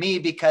to me,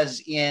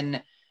 because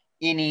in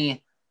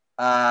any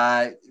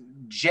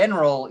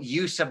general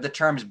use of the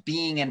terms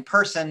being and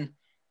person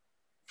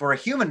for a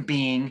human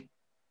being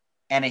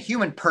and a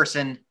human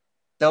person,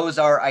 those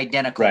are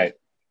identical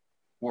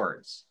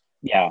words.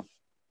 Yeah.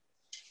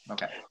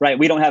 Okay. Right.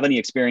 We don't have any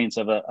experience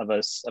of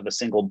a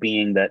single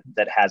being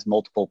that has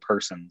multiple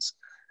persons.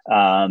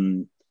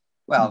 Maybe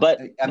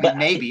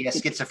a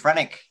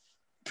schizophrenic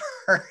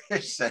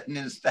person.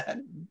 Is that?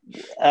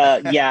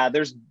 Yeah,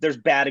 there's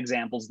bad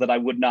examples that I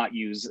would not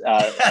use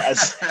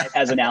as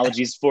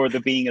analogies for the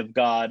being of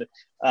God.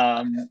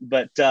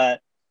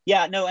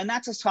 Yeah, no, and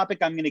that's a topic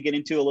I'm going to get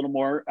into a little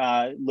more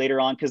later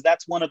on, because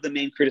that's one of the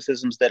main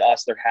criticisms that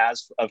Ostler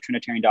has of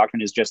Trinitarian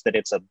doctrine, is just that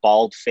it's a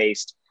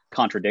bald-faced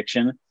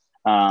contradiction.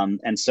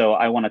 And so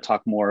I want to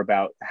talk more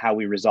about how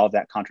we resolve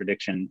that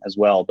contradiction as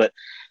well.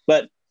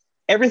 But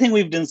everything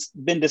we've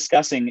been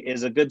discussing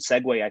is a good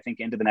segue, I think,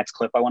 into the next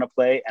clip I want to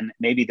play. And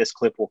maybe this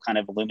clip will kind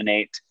of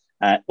illuminate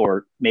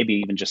or maybe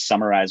even just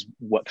summarize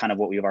what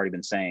we've already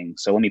been saying.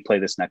 So let me play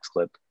this next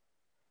clip.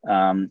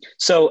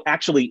 So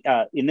actually,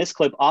 in this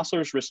clip,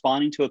 Ostler's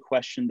responding to a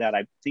question that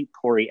I think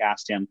Corey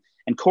asked him.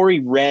 And Corey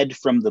read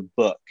from the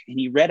book, and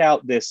he read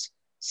out this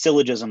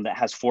syllogism that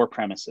has 4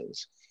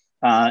 premises.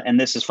 And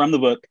this is from the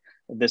book,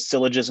 this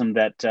syllogism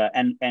that,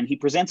 and he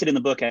presents it in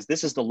the book as,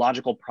 this is the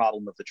logical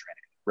problem of the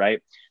Trinity,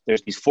 right?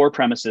 There's these 4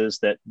 premises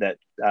that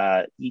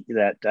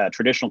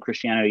traditional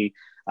Christianity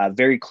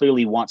very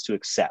clearly wants to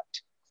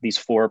accept, these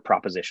 4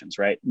 propositions,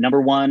 right?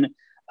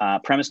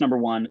 Premise number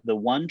 1, the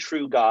one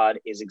true God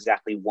is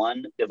exactly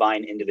one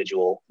divine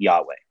individual,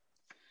 Yahweh.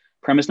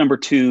 Premise number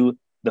 2,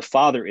 the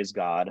Father is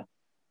God.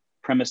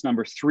 Premise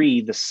number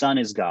 3, the Son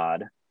is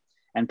God.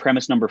 And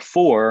premise number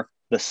 4,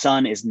 the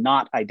Son is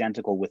not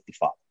identical with the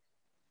Father.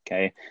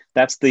 Okay,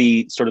 that's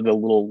the sort of the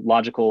little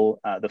logical,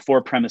 the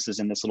 4 premises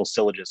in this little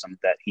syllogism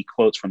that he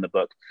quotes from the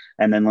book.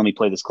 And then let me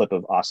play this clip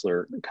of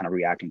Ostler kind of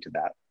reacting to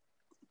that.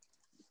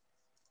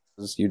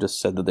 You just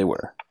said that they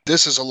were.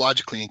 This is a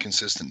logically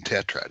inconsistent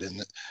tetrad.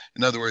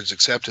 In other words,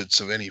 acceptance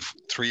of any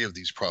 3 of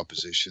these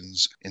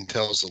propositions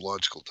entails the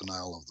logical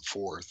denial of the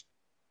 4th.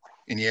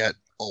 And yet,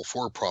 all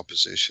 4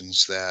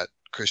 propositions that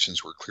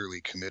Christians were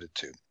clearly committed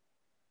to.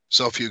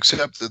 So if you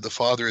accept that the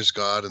Father is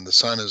God and the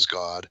Son is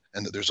God,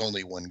 and that there's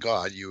only one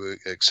God, you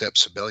accept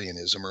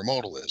Sabellianism or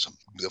modalism.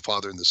 The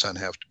Father and the Son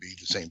have to be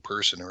the same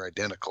person or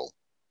identical.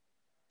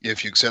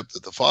 If you accept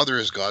that the Father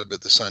is God,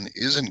 but the Son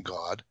isn't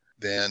God,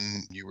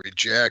 then you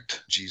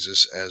reject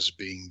Jesus as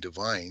being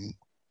divine.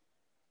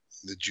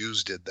 The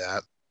Jews did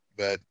that,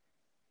 but...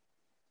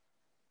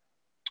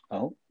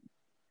 Oh.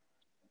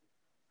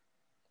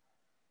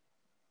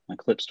 My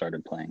clip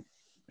started playing.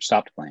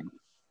 Stopped playing.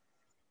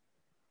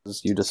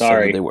 You just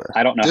said that they were.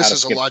 I don't know how to skip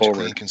This is a logically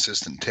forward.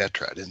 inconsistent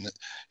tetrad.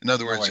 In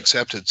other words,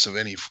 acceptance of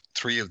any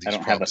 3 of these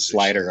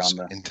propositions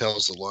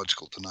entails the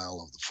logical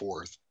denial of the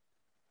 4th.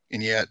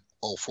 And yet,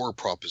 all 4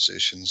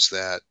 propositions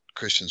that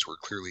Christians were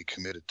clearly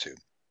committed to.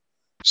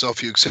 So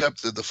if you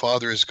accept that the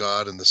Father is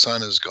God and the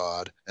Son is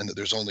God, and that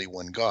there's only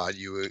one God,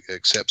 you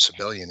accept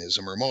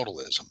Sabellianism or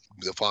modalism.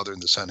 The Father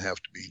and the Son have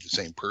to be the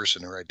same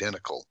person or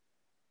identical.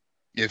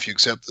 If you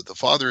accept that the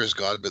Father is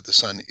God, but the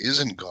Son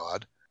isn't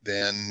God,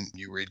 then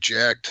you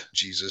reject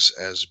Jesus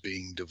as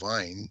being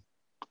divine.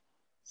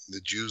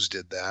 The Jews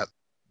did that,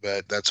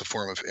 but that's a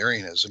form of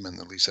Arianism, and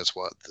at least that's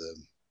what the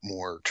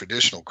more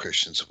traditional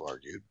Christians have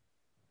argued.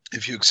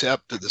 If you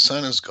accept that the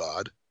Son is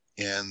God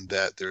and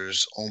that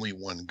there's only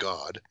one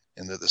God,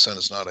 and that the Son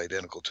is not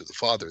identical to the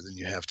Father, then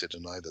you have to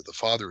deny that the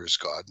Father is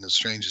God. And as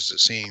strange as it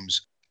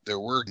seems, there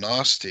were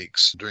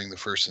Gnostics during the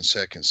 1st and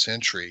 2nd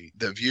century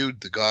that viewed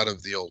the God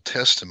of the Old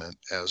Testament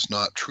as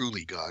not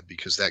truly God,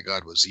 because that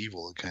God was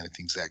evil. The kind of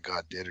things that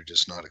God did are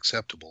just not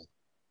acceptable.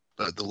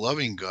 But the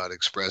loving God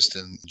expressed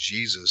in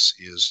Jesus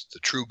is the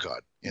true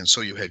God. And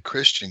so you had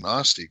Christian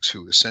Gnostics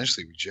who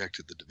essentially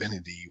rejected the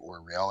divinity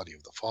or reality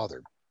of the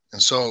Father.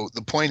 And so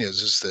the point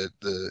is that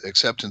the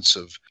acceptance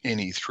of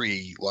any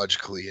 3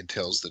 logically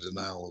entails the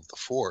denial of the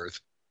 4th.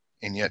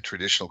 And yet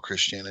traditional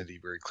Christianity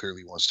very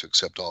clearly wants to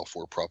accept all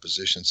 4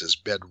 propositions as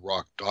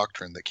bedrock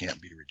doctrine that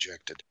can't be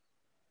rejected.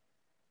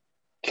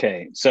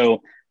 Okay,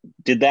 so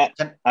I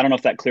don't know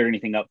if that cleared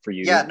anything up for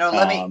you. Yeah, no,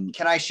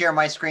 can I share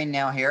my screen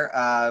now here?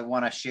 I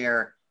want to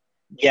share.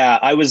 Yeah,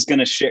 I was going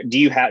to share. Did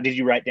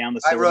you write down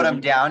the syllogism? I wrote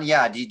them down.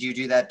 Yeah. Did you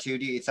do that too?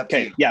 It's up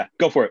to you. Yeah,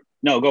 go for it.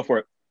 No, go for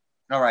it.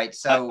 All right.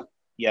 So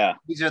yeah,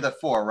 these are the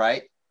 4,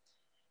 right?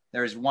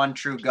 There's one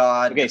true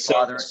God. Okay,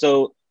 Father.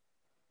 So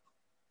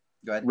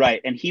go ahead.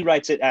 Right, and he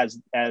writes it as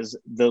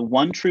the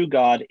one true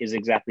God is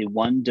exactly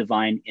one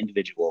divine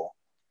individual,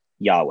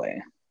 Yahweh.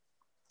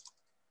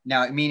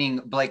 Now,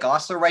 meaning Blake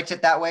Ostler writes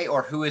it that way,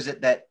 or who is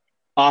it that?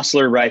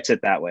 Ostler writes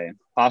it that way.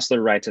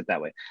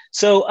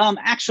 So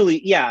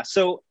actually, yeah.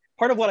 So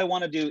part of what I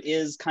want to do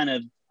is kind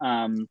of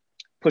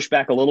push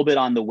back a little bit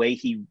on the way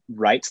he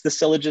writes the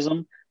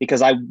syllogism,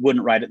 because I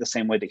wouldn't write it the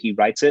same way that he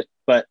writes it.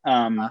 But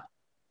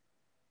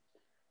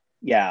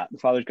yeah, the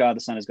Father is God,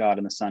 the Son is God,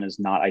 and the Son is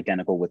not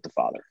identical with the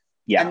Father.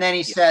 Yeah. And then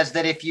he says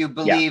that if you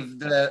believe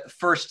the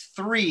first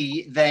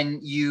 3, then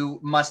you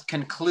must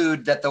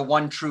conclude that the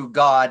one true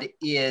God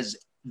is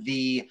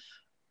the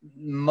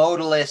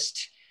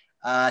modalist,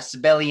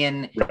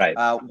 Sabellian,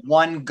 right.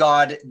 One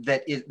God,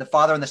 that is the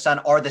Father and the Son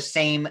are the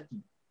same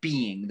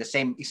being,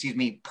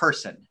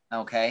 person.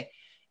 Okay.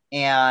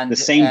 And the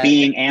same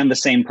being and the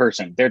same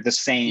person. They're the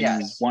same.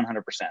 Yes.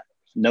 100%.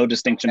 No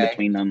distinction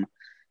between them.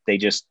 They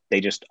just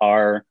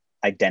are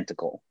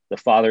identical. The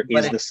Father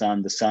is the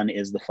Son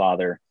is the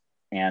Father.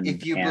 And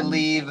if you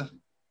believe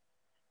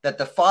that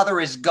the Father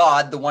is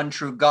God, the one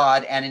true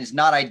God, and is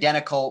not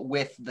identical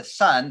with the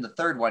Son, the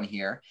third one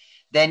here,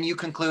 then you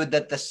conclude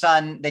that the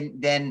Son,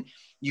 then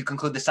you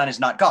conclude the Son is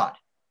not God.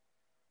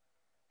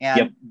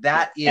 And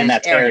that is, and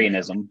that's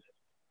Arianism.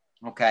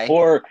 Okay.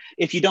 Or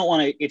if you don't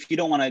want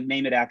to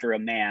name it after a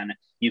man,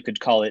 you could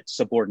call it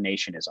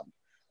subordinationism.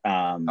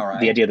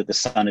 The idea that the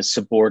Son is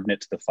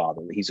subordinate to the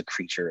Father, that he's a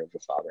creature of the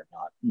Father,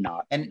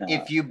 not. And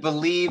if you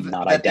believe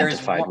not that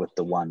identified with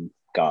the one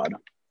God.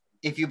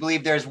 If you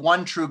believe there's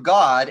one true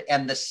God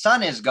and the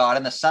Son is God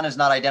and the Son is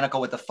not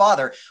identical with the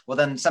Father, well,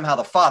 then somehow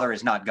the Father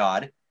is not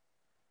God.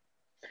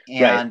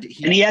 And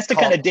he has to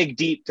kind of dig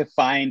deep to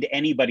find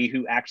anybody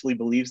who actually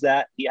believes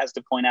that. He has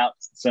to point out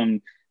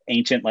some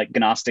ancient, like,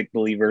 Gnostic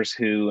believers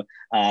who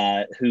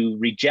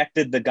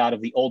rejected the God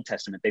of the Old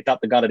Testament. They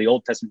thought the God of the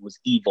Old Testament was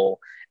evil,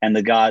 and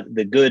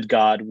the good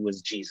God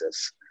was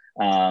Jesus.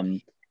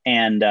 And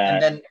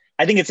then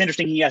I think it's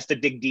interesting. He has to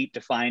dig deep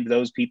to find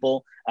those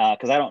people,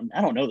 because I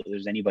don't know that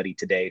there's anybody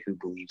today who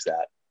believes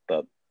that.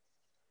 But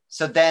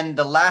so then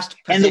the last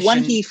position, and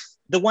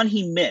the one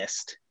he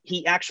missed.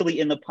 He actually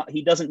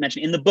he doesn't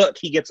mention in the book.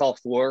 He gets all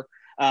four,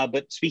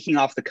 but speaking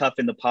off the cuff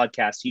in the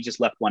podcast, he just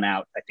left one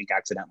out, I think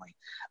accidentally.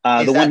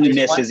 The one he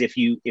missed is if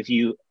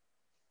you,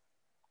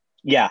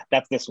 yeah,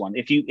 that's this one.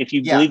 If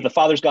you believe the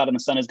Father's God and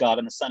the Son is God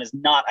and the Son is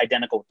not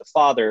identical with the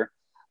Father,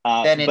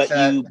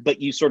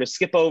 but you sort of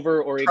skip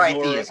over or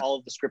ignore all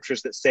of the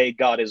scriptures that say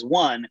God is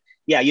one.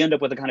 Yeah, you end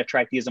up with a kind of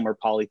tritheism or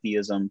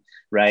polytheism,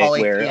 right?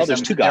 Where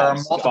there's two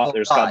gods.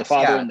 There's God the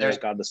Father and there's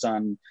God the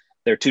Son.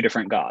 They're two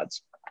different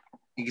gods.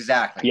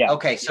 Exactly. Yeah.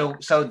 Okay. So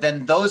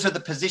then those are the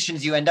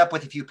positions you end up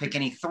with if you pick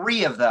any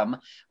three of them.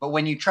 But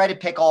when you try to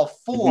pick all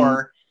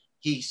four,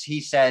 he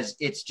says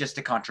it's just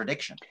a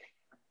contradiction.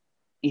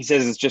 He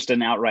says it's just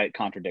an outright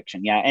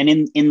contradiction. Yeah.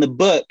 And in the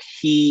book,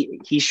 he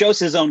shows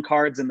his own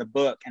cards in the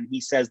book, and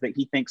he says that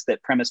he thinks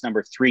that premise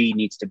number 3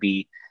 needs to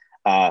be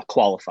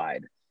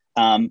qualified.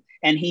 And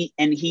he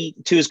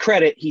to his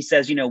credit, he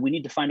says, we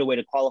need to find a way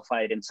to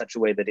qualify it in such a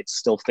way that it's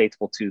still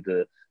faithful to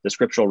the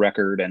scriptural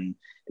record. And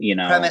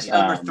premise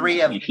number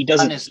 3 of he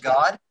doesn't is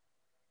God.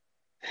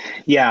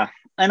 Yeah,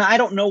 and I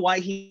don't know why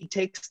he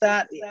takes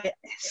that.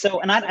 So,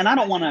 and I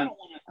don't want to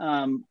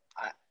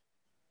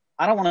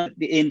I don't want to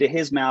get into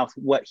his mouth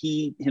what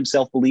he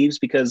himself believes,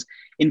 because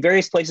in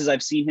various places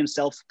I've seen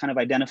himself kind of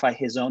identify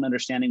his own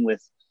understanding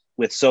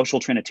with social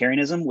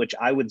Trinitarianism, which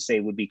I would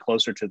say would be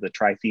closer to the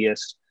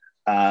tritheist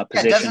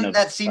position of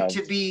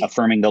to be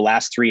affirming the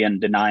last 3 and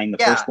denying the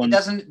first one.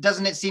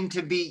 Doesn't it seem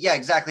to be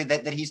exactly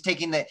that he's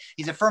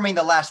he's affirming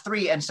the last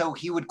 3, and so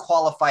he would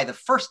qualify the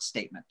first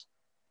statement.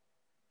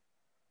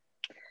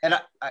 And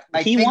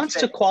I he wants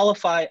to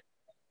qualify.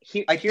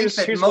 Here's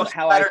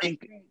how I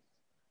think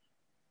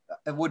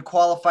would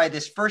qualify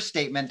this first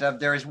statement of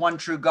there is one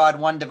true God,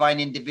 one divine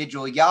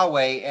individual,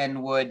 Yahweh,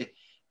 and would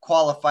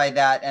qualify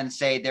that and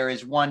say there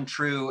is one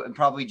true, and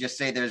probably just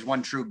say there's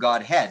one true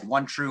Godhead,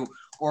 one true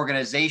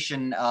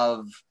organization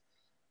of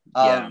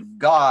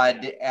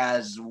God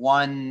as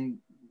one,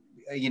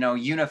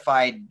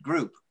 unified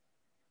group.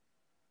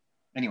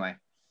 Anyway.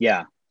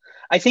 Yeah.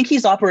 I think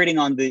he's operating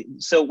on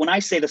so when I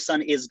say the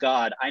Son is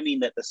God, I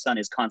mean that the Son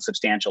is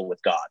consubstantial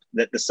with God,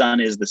 that the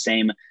Son is the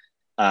same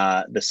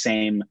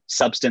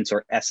substance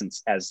or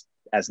essence as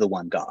the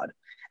one God.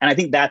 And I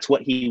think that's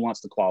what he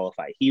wants to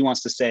qualify. He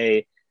wants to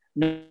say,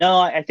 no,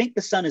 I think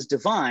the Son is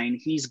divine.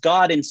 He's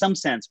God in some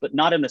sense, but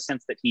not in the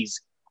sense that he's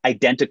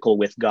identical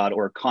with God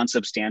or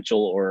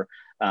consubstantial or,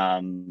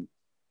 does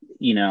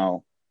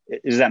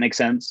that make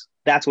sense?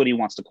 That's what he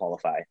wants to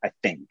qualify, I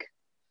think.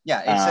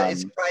 Yeah, it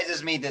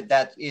surprises me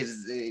that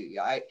is.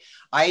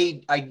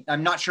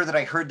 I'm not sure that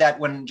I heard that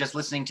when just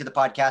listening to the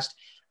podcast,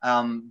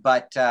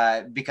 but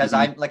because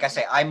I'm like I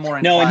say, I'm more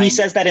inclined. No, and he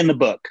says that in the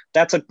book.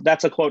 That's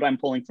a quote I'm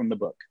pulling from the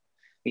book.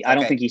 I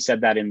don't think he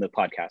said that in the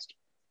podcast.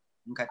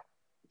 Okay.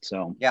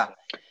 So yeah.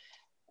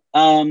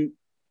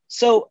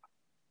 So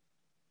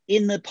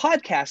in the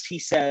podcast, he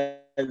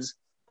says.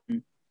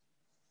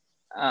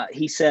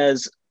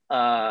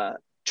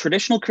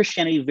 Traditional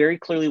Christianity very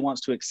clearly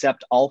wants to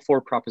accept all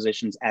 4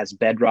 propositions as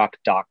bedrock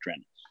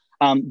doctrine.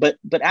 But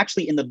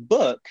actually in the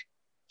book,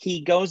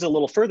 he goes a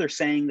little further,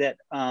 saying that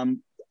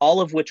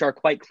all of which are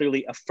quite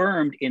clearly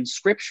affirmed in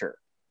Scripture.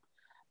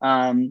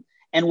 And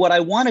what I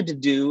wanted to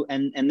do,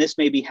 and this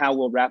may be how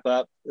we'll wrap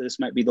up, this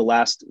might be the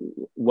last,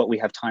 what we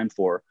have time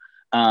for.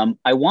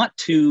 I want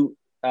to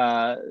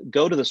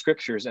go to the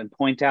Scriptures and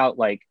point out,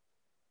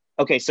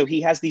 okay, so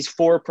he has these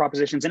 4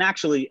 propositions. And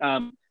actually,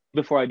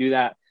 before I do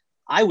that,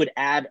 I would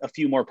add a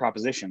few more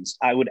propositions.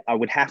 I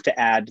would have to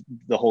add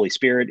the Holy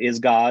Spirit is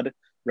God,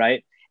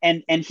 right?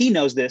 And he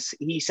knows this.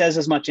 He says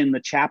as much in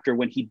the chapter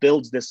when he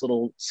builds this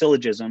little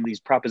syllogism, these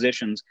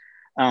propositions.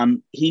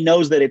 He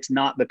knows that it's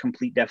not the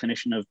complete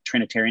definition of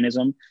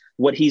Trinitarianism.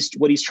 What he's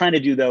trying to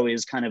do, though,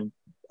 is kind of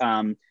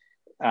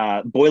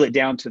boil it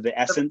down to the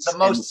essence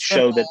and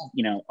show that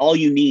all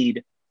you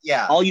need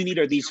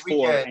are these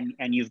 4,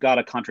 and you've got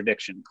a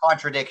contradiction.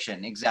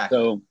 Contradiction, exactly.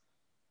 So,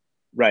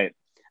 right.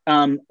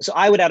 So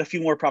I would add a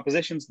few more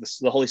propositions.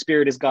 The Holy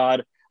Spirit is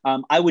God.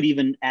 I would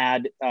even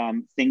add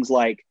things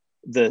like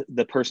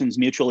the persons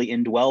mutually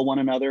indwell one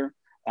another.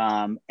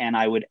 And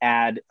I would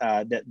add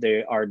that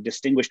they are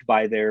distinguished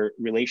by their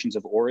relations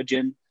of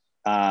origin,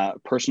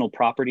 personal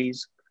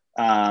properties.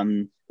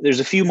 There's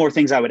a few more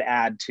things I would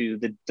add to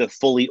the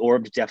fully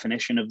orbed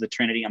definition of the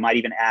Trinity. I might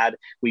even add,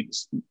 we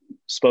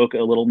spoke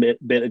a little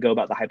bit ago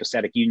about the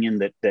hypostatic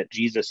union, that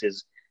Jesus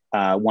is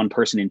one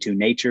person in two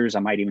natures. I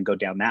might even go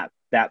down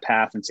that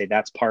path and say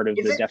that's part of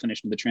the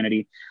definition of the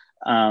Trinity.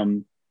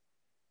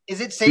 Is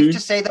it safe to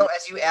say, though,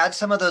 as you add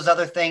some of those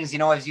other things,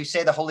 as you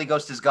say the Holy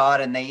Ghost is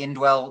God and they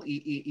indwell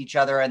each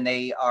other and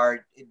they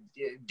are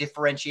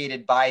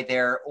differentiated by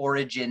their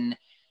origin?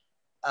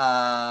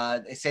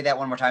 Say that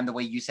one more time the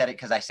way you said it,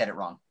 because I said it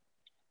wrong.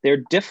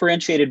 They're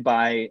differentiated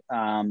by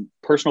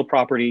personal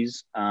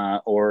properties,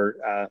 or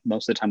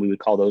most of the time we would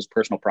call those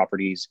personal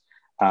properties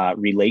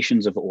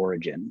relations of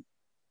origin.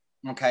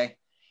 Okay.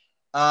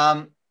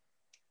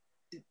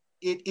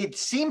 It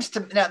seems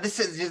to, now this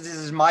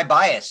is my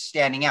bias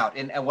standing out,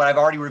 and what I've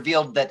already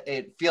revealed, that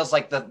it feels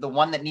like the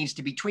one that needs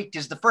to be tweaked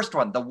is the first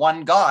one, the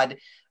one God.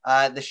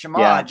 The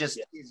Shema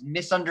just is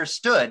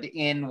misunderstood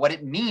in what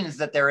it means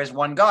that there is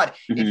one God.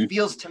 It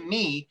feels to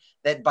me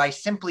that by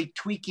simply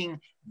tweaking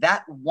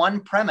that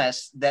one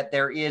premise, that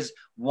there is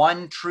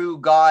one true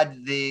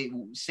God, the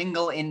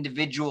single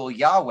individual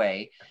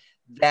Yahweh,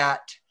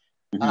 that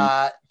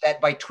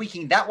that by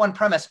tweaking that one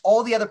premise,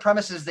 all the other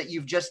premises that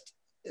you've just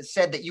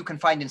said that you can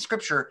find in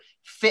Scripture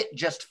fit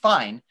just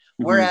fine.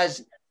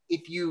 Whereas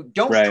if you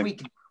don't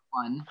tweak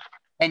one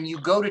and you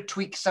go to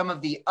tweak some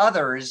of the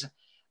others,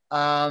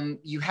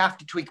 you have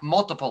to tweak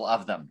multiple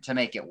of them to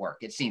make it work.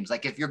 It seems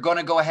like if you're going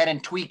to go ahead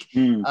and tweak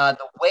the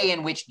way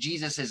in which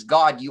Jesus is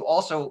God, you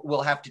also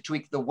will have to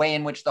tweak the way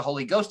in which the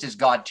Holy Ghost is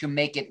God to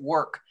make it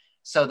work,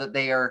 so that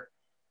they are,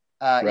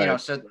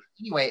 so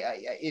anyway,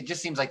 it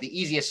just seems like the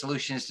easiest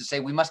solution is to say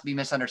we must be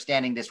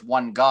misunderstanding this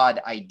one God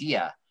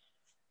idea.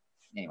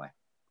 Anyway.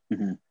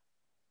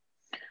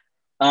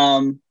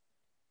 I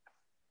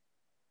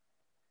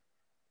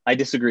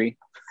disagree.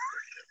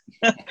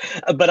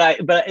 but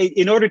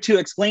in order to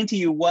explain to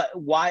you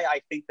why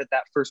I think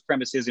that first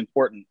premise is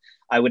important,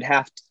 I would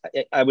have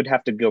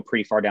to go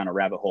pretty far down a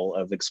rabbit hole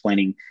of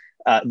explaining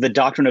the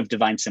doctrine of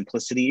divine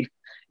simplicity.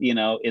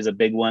 Is a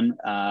big one,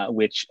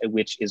 which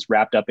is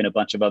wrapped up in a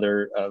bunch of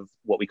other of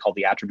what we call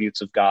the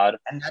attributes of God.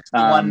 And that's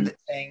the one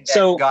that's saying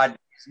that God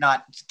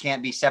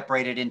can't be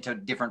separated into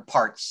different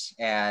parts,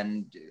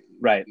 and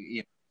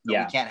we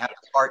can't have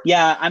a part.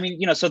 Yeah, I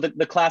mean, so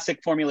the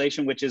classic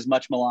formulation, which is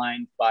much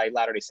maligned by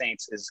Latter-day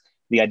Saints, is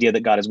the idea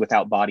that God is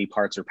without body,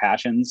 parts, or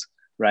passions,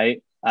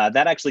 right?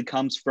 That actually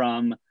comes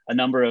from a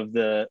number of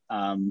the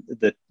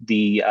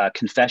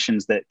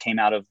confessions that came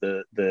out of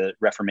the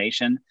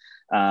Reformation.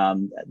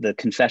 The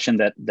confession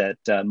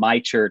that my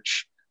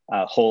church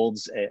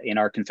holds in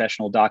our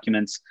confessional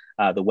documents,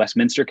 the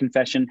Westminster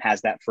Confession,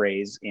 has that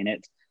phrase in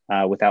it,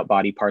 without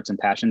body, parts, and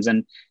passions.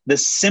 And the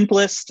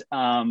simplest,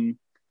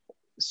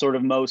 sort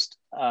of most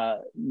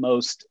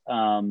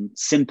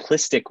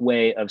simplistic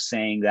way of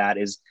saying that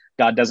is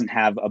God doesn't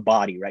have a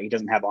body, right? He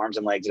doesn't have arms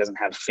and legs. He doesn't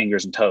have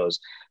fingers and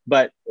toes.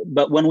 But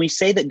when we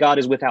say that God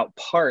is without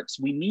parts,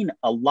 we mean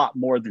a lot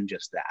more than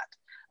just that.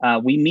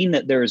 We mean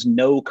that there is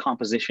no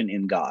composition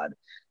in God.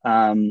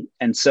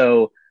 And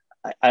so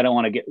I don't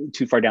want to get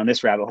too far down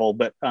this rabbit hole,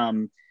 but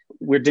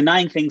we're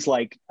denying things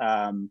like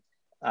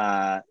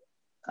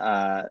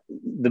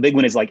the big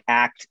one is like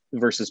act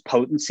versus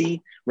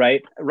potency,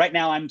 right? Right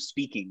now I'm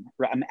speaking,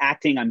 I'm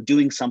acting, I'm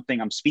doing something,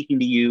 I'm speaking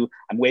to you,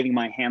 I'm waving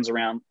my hands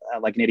around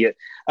like an idiot.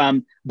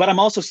 But I'm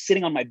also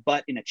sitting on my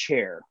butt in a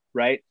chair,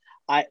 right?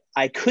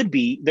 I could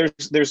be,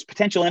 there's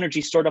potential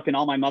energy stored up in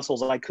all my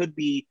muscles. I could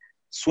be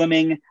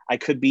swimming, I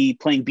could be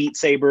playing Beat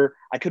Saber,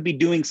 I could be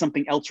doing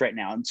something else right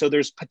now. And so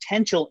there's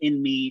potential in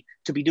me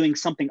to be doing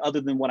something other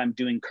than what I'm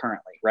doing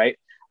currently, right?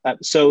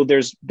 So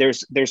there's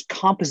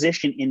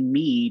composition in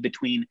me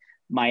between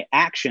my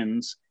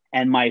actions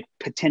and my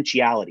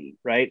potentiality,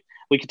 right?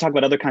 We could talk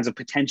about other kinds of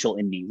potential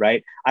in me,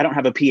 right? I don't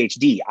have a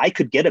PhD. I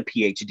could get a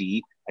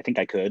PhD. I think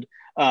I could.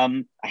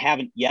 I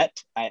haven't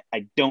yet. I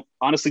don't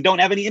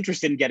have any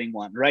interest in getting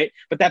one, right?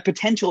 But that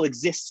potential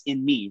exists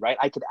in me, right?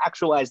 I could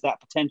actualize that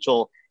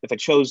potential if I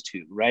chose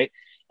to, right?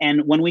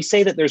 And when we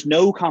say that there's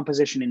no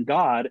composition in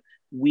God,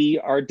 we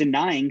are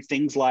denying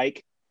things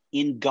like,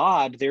 in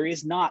God, there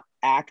is not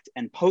act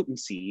and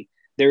potency.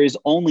 There is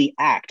only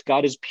act.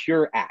 God is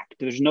pure act.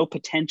 There's no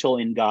potential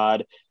in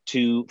God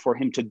for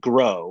him to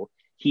grow.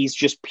 He's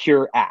just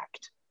pure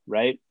act,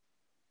 right?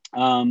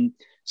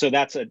 So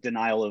that's a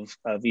denial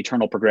of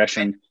eternal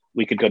progression.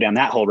 We could go down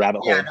that whole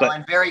rabbit hole.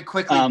 And very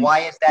quickly, why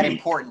is that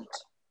important?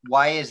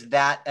 Why is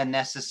that a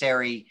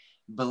necessary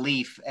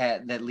belief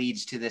that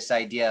leads to this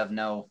idea of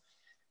no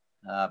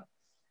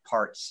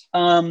parts?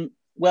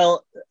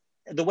 Well,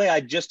 the way I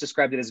just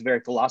described it is a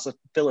very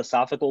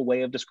philosophical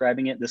way of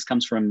describing it. This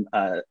comes from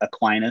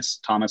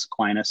Thomas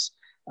Aquinas,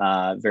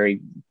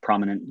 very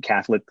prominent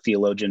Catholic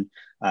theologian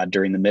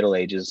during the Middle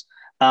Ages.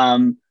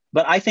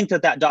 But I think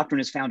that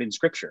doctrine is found in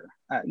Scripture.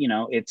 I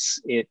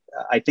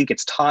think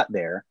it's taught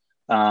there.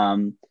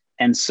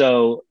 And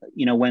so,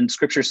 when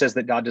Scripture says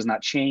that God does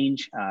not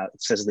change,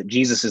 it says that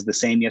Jesus is the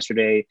same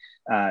yesterday,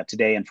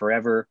 today, and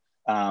forever.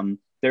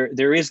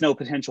 There is no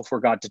potential for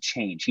God to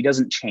change. He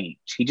doesn't change.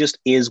 He just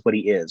is what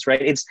he is,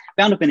 right? It's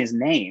bound up in his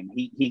name.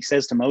 He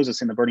says to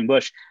Moses in the burning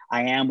bush,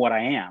 I am what I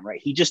am, right?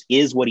 He just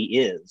is what he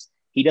is.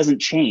 He doesn't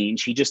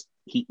change.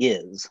 He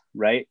is,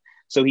 right?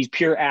 So he's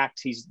pure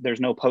act. There's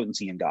no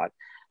potency in God.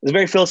 It's a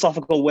very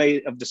philosophical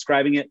way of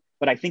describing it,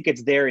 but I think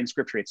it's there in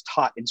Scripture. It's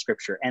taught in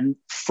Scripture. And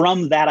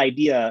from that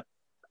idea,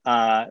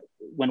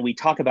 when we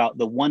talk about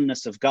the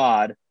oneness of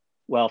God,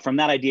 well, from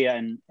that idea,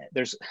 and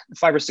there's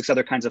 5 or 6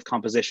 other kinds of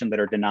composition that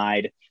are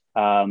denied.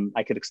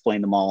 I could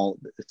explain them all.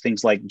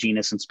 Things like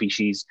genus and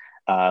species,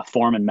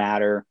 form and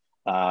matter,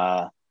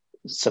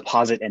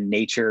 supposit and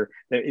nature.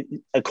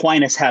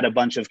 Aquinas had a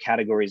bunch of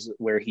categories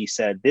where he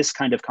said this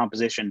kind of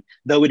composition,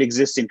 though it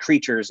exists in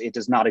creatures, it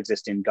does not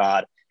exist in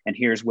God. And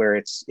here's where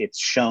it's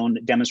shown,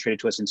 demonstrated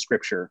to us in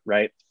Scripture,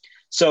 right?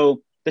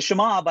 So the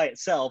Shema by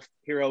itself,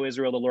 Hear, O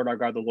Israel, the Lord our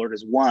God, the Lord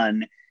is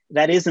one.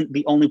 That isn't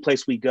the only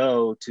place we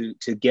go to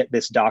get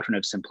this doctrine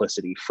of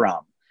simplicity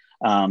from.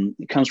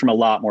 It comes from a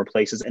lot more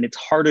places, and it's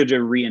harder to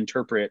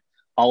reinterpret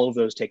all of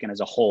those taken as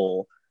a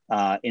whole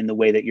in the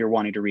way that you're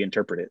wanting to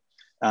reinterpret it.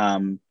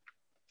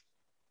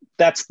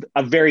 That's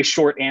a very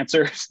short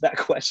answer to that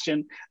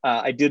question.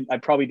 I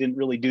probably didn't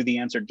really do the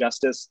answer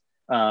justice,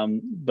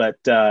 but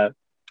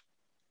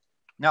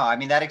no, I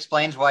mean, that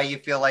explains why you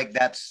feel like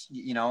that's,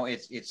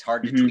 it's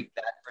hard to tweak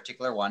that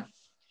particular one.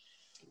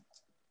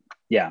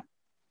 Yeah.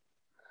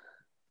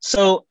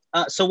 So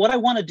what I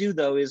want to do,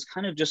 though, is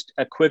kind of just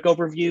a quick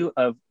overview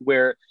of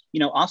where,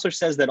 Ostler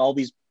says that all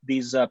these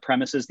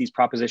premises, these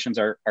propositions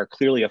are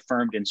clearly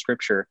affirmed in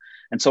Scripture.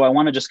 And so I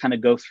want to just kind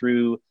of go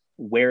through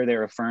where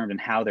they're affirmed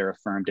and how they're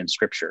affirmed in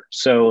Scripture.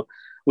 So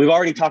we've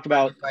already talked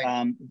about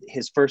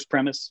his first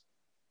premise.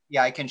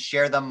 Yeah, I can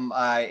share them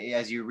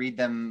as you read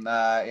them.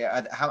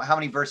 How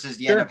many verses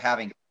do you end up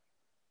having?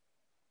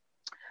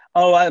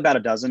 Oh, about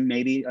a dozen,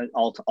 maybe,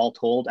 all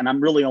told. And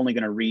I'm really only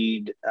going to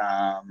read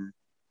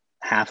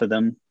half of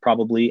them,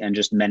 probably, and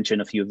just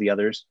mention a few of the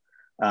others.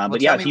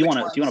 But yeah, if you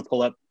want to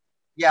pull up.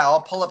 Yeah,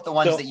 I'll pull up the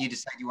ones that you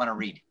decide you want to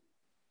read.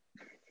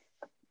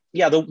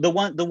 Yeah, the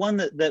one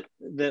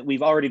that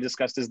we've already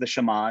discussed is the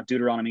Shema,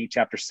 Deuteronomy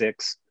chapter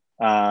 6,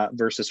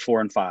 verses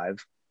 4 and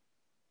 5.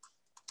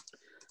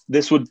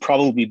 This would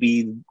probably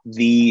be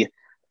the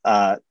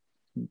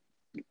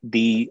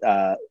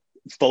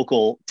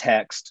focal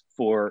text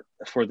for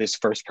this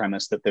first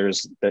premise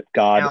that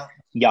God,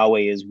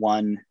 Yahweh, is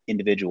one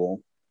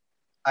individual.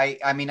 I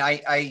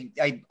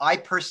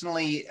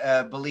personally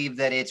believe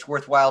that it's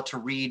worthwhile to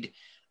read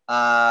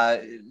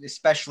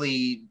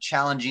especially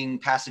challenging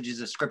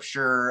passages of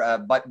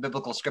Scripture,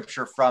 biblical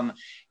Scripture from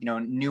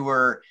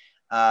newer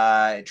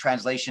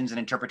translations and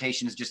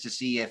interpretations, just to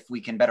see if we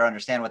can better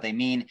understand what they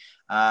mean.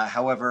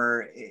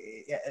 However,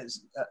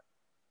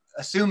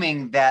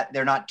 assuming that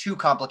they're not too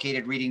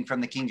complicated, reading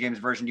from the King James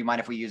Version, do you mind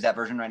if we use that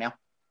version right now?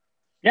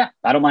 Yeah,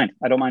 I don't mind.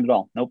 I don't mind at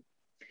all. Nope.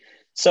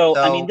 So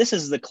I mean, this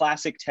is the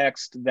classic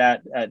text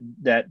that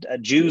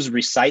Jews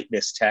recite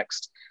this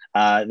text.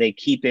 They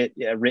keep it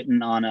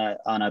written on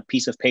a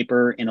piece of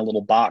paper in a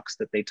little box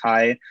that they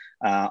tie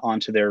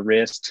onto their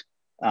wrist.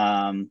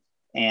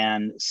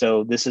 And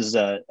so this is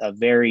a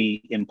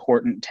very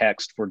important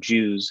text for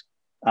Jews.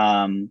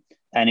 And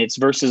it's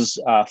verses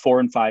 4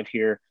 and 5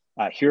 here.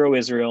 Hear, O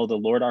Israel, the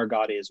Lord our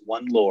God is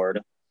one Lord,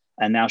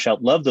 and thou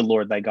shalt love the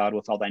Lord thy God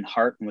with all thine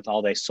heart and with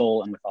all thy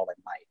soul and with all thy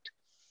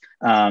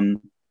might.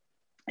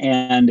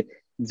 And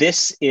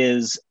this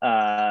is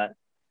the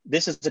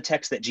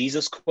text that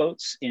Jesus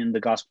quotes in the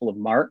Gospel of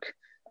Mark.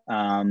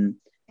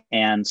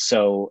 And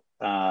so,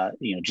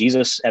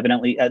 Jesus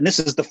evidently, and this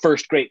is the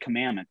first great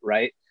commandment,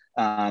 right?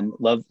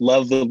 Love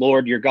the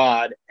Lord your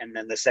God. And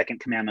then the second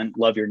commandment,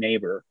 love your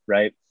neighbor,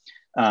 right?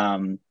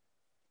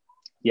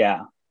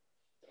 Yeah.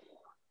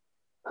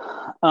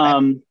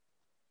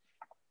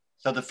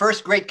 So the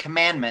first great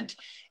commandment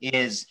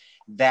is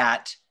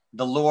that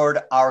the Lord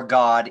our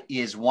God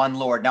is one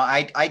Lord. Now,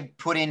 I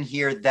put in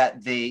here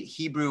that the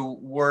Hebrew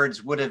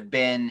words would have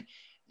been,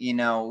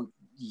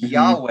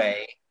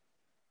 Yahweh,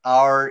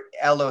 our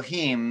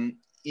Elohim,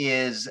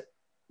 is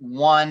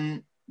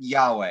one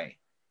Yahweh.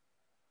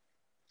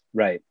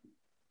 Right.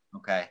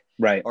 Okay.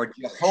 Right. Or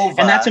Jehovah.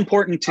 And that's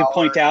important to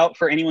point out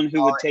for anyone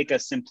who would take a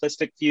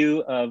simplistic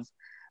view of,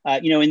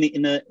 in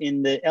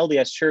the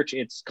LDS Church,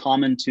 it's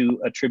common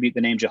to attribute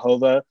the name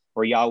Jehovah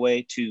or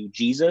Yahweh to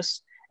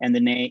Jesus, and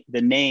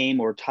the name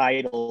or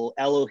title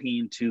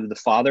Elohim to the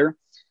Father.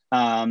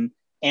 And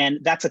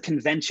that's a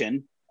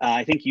convention.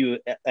 I think you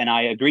and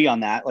I agree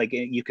on that. Like,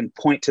 you can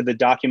point to the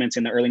documents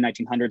in the early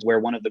 1900s where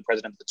one of the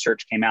presidents of the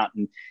church came out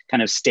and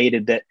kind of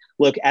stated that,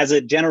 look, as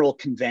a general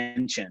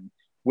convention,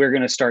 we're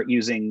going to start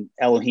using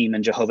Elohim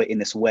and Jehovah in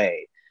this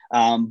way.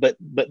 But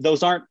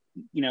those aren't,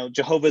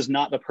 Jehovah's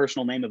not the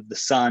personal name of the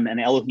Son, and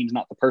Elohim's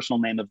not the personal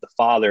name of the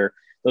Father.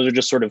 Those are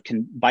just sort of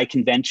by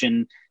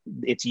convention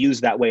it's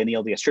used that way in the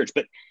LDS Church.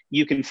 But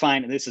you can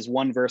find, and this is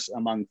one verse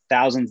among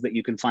thousands that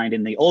you can find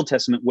in the Old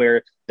Testament,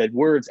 where the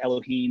words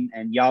Elohim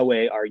and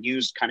Yahweh are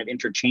used kind of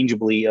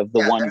interchangeably of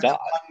the one God,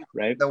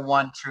 right? The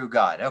one true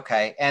God.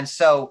 Okay. And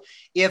so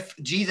if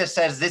Jesus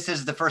says this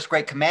is the first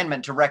great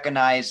commandment, to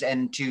recognize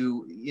and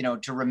to,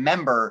 to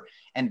remember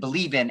and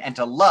believe in and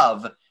to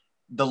love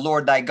the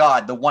Lord thy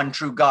God, the one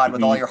true God,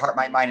 with all your heart,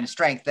 mind, and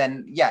strength,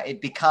 then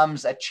it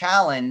becomes a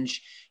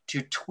challenge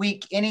to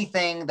tweak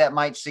anything that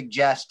might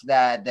suggest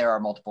that there are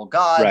multiple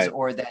gods,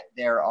 or that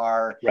there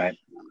are,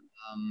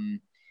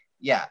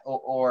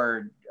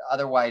 or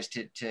otherwise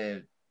to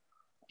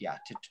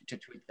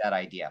tweak that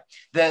idea.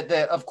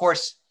 Of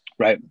course,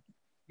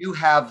 you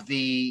have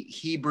the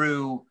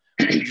Hebrew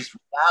just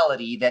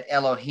reality that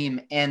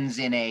Elohim ends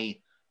in a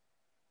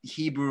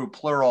Hebrew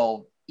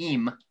plural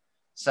im.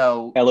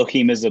 So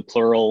Elohim is a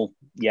plural.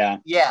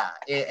 And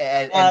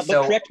but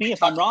so, correct me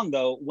if I'm wrong,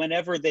 though.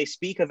 Whenever they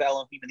speak of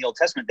Elohim in the Old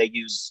Testament, they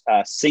use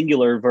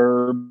singular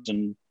verbs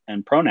and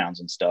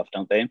pronouns and stuff,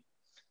 don't they?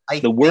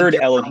 The word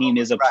Elohim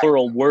is a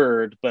plural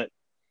word, but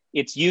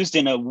it's used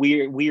in a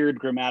weird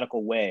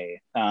grammatical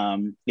way.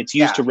 It's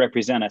used to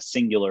represent a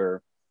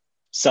singular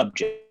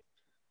subject.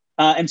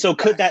 And so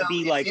could that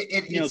be like,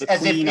 the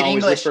queen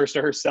always refers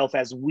to herself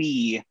as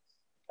we.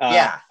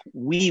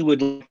 We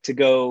would like to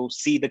go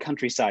see the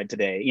countryside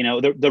today,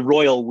 the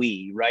royal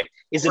we, right?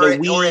 Is it a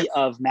we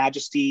of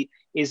majesty?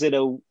 Is it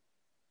a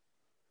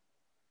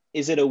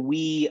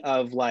we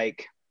of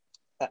like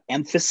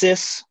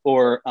emphasis,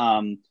 or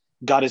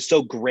God is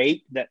so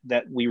great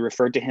that we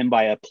refer to him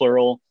by a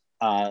plural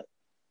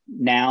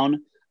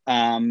noun?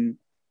 I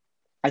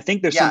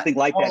think there's something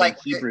like that in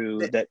Hebrew,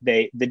 that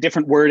the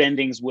different word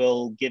endings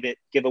will give a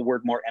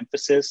word more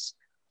emphasis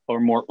or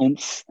more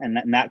oomph,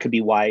 and that could be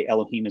why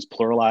Elohim is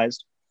pluralized.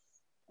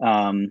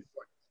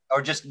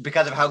 Or just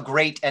because of how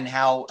great and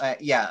how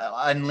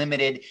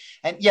unlimited,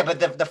 and but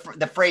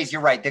the phrase,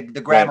 you're right,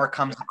 the grammar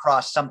comes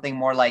across something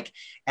more like,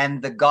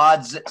 and the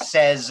gods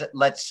says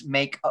let's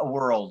make a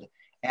world,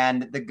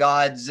 and the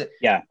gods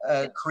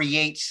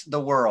creates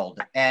the world,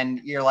 and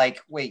you're like,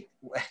 wait,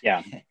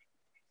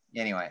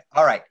 anyway,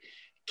 all right.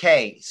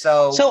 Okay,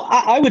 so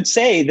I would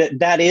say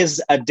that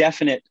is a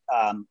definite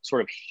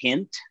sort of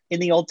hint in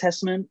the Old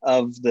Testament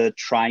of the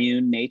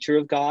triune nature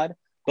of God,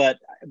 but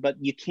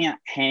you can't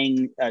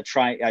hang a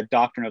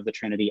doctrine of the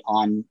Trinity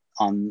on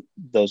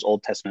those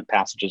Old Testament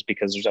passages,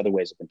 because there's other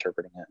ways of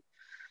interpreting it.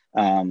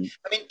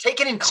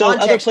 Taken in context. So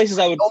other places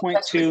I would point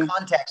to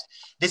context.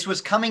 This was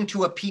coming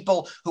to a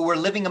people who were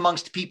living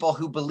amongst people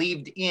who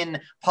believed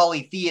in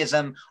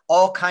polytheism,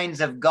 all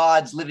kinds of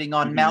gods living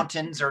on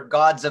mountains, or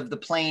gods of the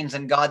plains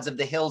and gods of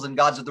the hills and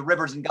gods of the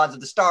rivers and gods of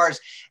the stars.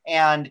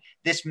 And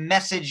this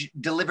message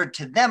delivered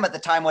to them at the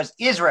time was,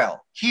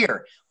 Israel,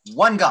 here,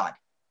 one God.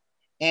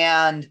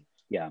 And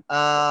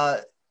and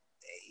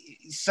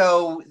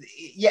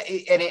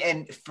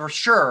for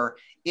sure,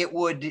 it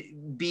would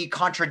be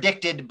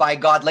contradicted by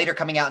God later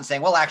coming out and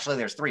saying, well, actually,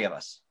 there's three of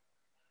us.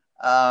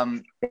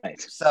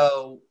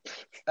 So,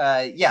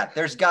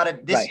 there's got to,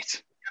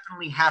 this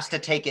definitely has to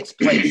take its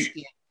place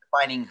in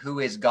defining who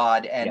is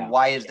God and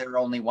why is there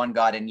only one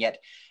God, and yet,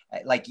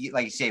 like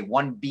you say,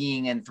 one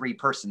being and three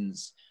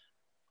persons.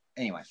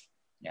 Anyway,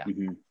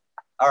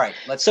 All right.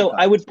 So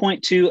I would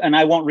point to, and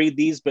I won't read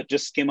these, but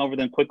just skim over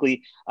them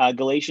quickly.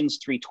 Galatians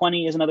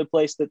 3:20 is another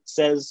place that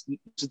uses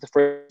the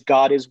phrase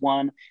God is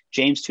one.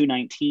 James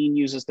 2:19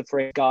 uses the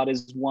phrase God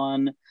is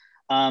one.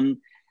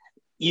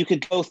 You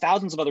could go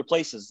thousands of other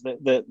places.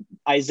 The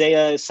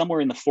Isaiah,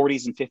 somewhere in the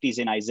 40s and 50s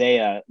in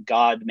Isaiah,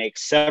 God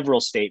makes several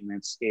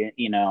statements, to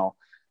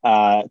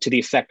the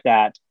effect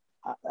that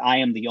I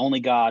am the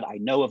only God. I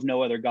know of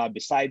no other God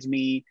besides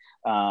me.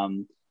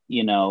 Who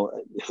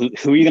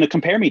are you going to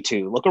compare me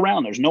to? Look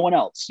around. There's no one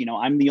else.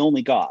 I'm the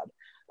only God.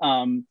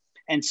 And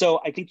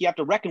so I think you have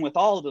to reckon with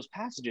all of those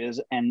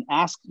passages and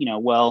ask,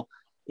 well,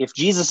 if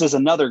Jesus is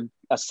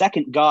a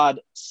second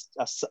God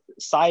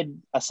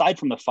aside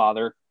from the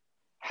Father,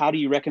 how do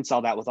you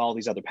reconcile that with all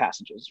these other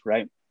passages,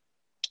 right?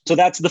 So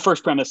that's the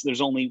first premise.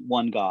 There's only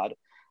one God.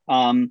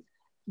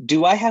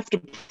 Do I have to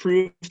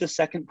prove the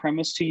second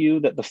premise to you,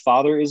 that the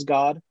Father is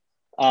God?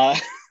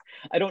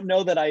 I don't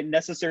know that I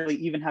necessarily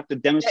even have to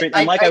demonstrate.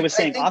 And like I was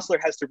saying, Ostler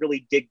has to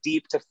really dig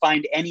deep to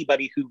find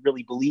anybody who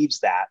really believes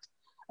that,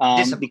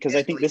 because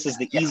I think this is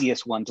the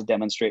easiest one to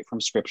demonstrate from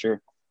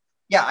Scripture.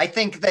 Yeah, I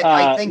think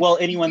that.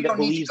 Anyone that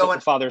believes that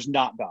the Father's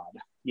not God.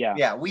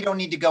 Yeah, we don't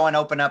need to go and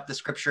open up the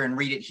Scripture and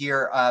read it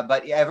here,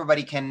 but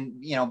everybody can,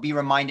 be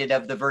reminded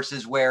of the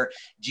verses where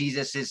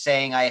Jesus is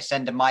saying, "I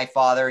ascend to my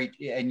Father,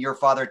 and your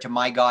Father to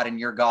my God, and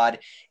your God,"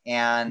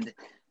 and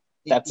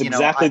that's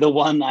exactly the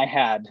one I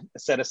had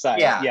set aside.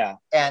 Yeah.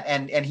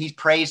 And he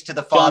prays to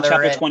the Father.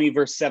 John chapter 20,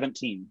 verse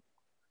 17.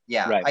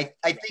 Yeah. Right.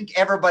 I think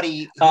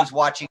everybody who's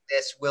watching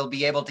this will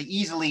be able to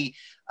easily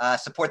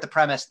support the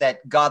premise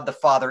that God the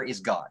Father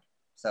is God.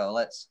 So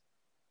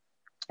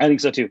I think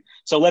so too.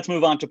 So let's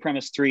move on to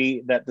premise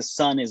 3, that the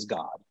Son is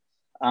God.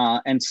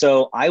 And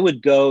so I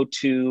would go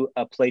to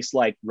a place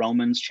like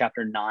Romans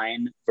chapter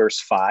 9, verse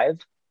 5.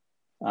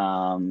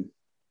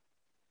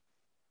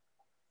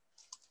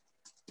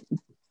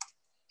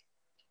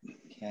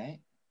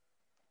 Okay.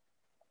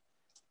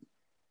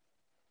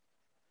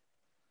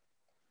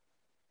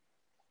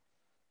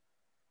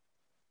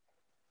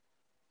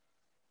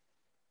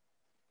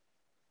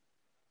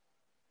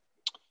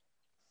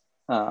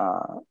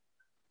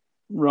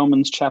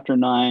 Romans chapter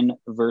 9,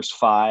 verse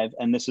 5,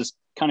 and this is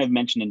kind of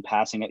mentioned in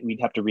passing.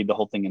 We'd have to read the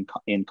whole thing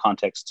in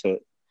context to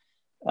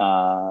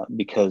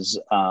because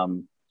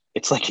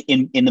it's like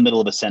in the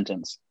middle of a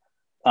sentence.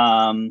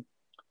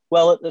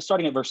 Well,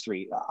 starting at verse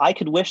 3, I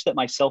could wish that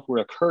myself were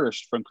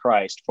accursed from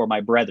Christ for my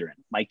brethren,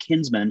 my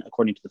kinsmen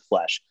according to the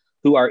flesh,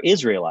 who are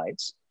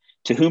Israelites,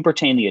 to whom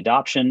pertain the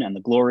adoption and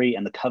the glory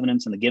and the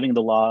covenants and the giving of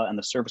the law and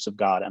the service of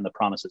God and the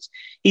promises.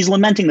 He's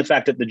lamenting the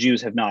fact that the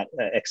Jews have not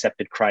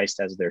accepted Christ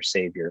as their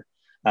savior.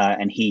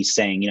 And he's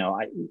saying,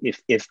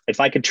 if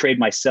I could trade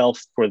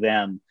myself for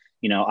them,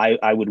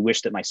 I would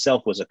wish that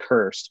myself was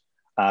accursed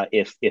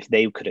if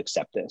they could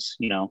accept this,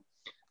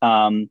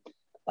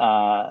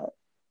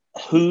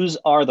 whose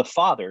are the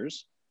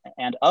fathers,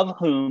 and of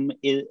whom,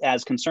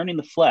 as concerning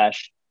the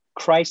flesh,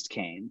 Christ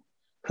came,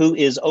 who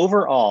is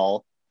over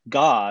all,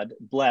 God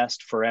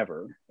blessed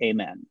forever.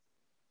 Amen.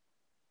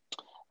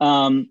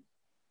 And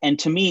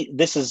to me,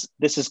 this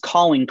is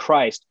calling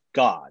Christ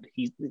God.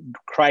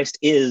 Christ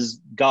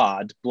is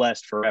God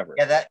blessed forever.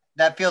 Yeah,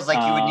 that feels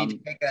like you would need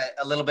to take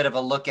a little bit of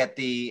a look at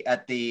the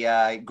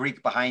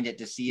Greek behind it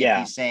to see if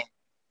he's saying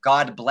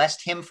God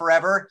blessed him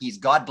forever, he's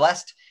God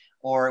blessed,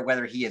 or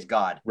whether he is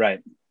God. Right.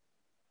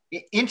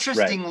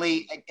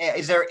 Interestingly, right.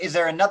 Is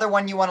there another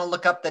one you want to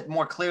look up that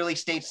more clearly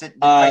states that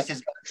Christ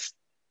is God?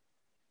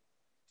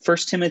 1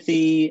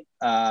 Timothy,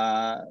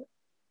 Titus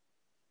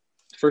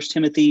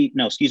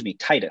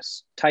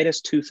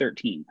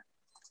 2:13.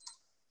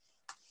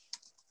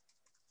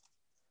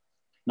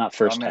 Not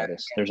First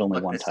Titus. There's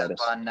only one Titus.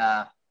 On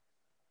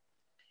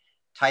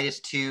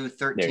Titus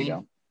 2:13. There you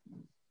go.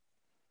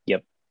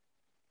 Yep.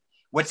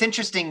 What's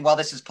interesting while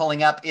this is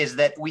pulling up is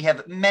that we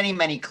have many,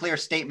 many clear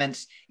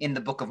statements in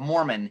the Book of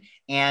Mormon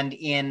and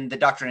in the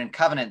Doctrine and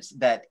Covenants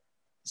that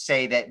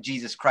say that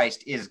Jesus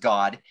Christ is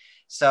God.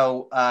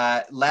 So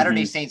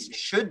Latter-day Saints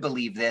should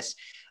believe this.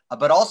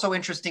 But also,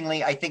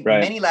 interestingly, I think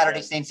many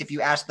Latter-day Saints, if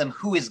you ask them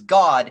who is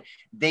God,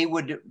 they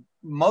would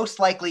most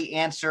likely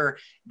answer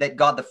that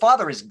God the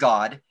Father is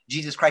God,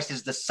 Jesus Christ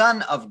is the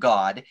Son of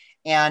God,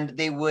 and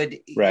they would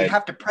you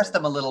have to press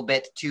them a little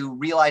bit to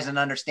realize and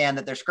understand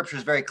that their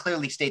scriptures very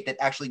clearly state that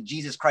actually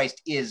Jesus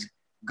Christ is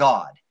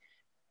God.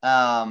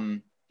 But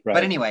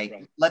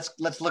anyway, let's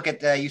look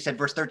at you said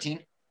verse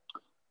 13.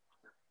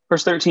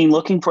 Verse 13,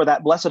 looking for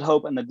that blessed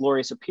hope and the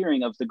glorious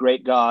appearing of the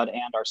great God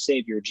and our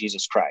Savior,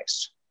 Jesus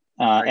Christ.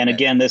 And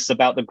again, this is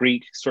about the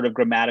Greek sort of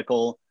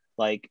grammatical,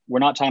 like we're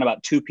not talking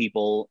about two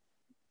people,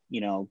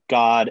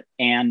 God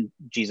and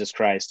Jesus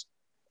Christ.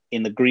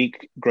 In the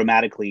Greek,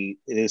 grammatically,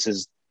 this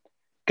is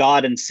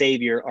God and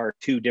Savior are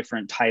two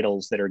different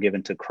titles that are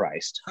given to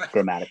Christ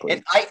grammatically.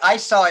 And I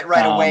saw it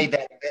right away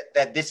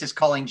that this is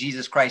calling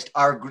Jesus Christ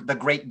the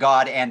great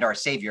God and our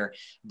Savior.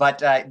 But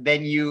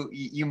then you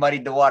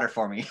muddied the water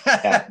for me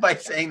by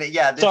saying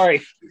that,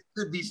 this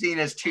could be seen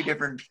as two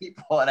different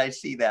people. And I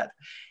see that.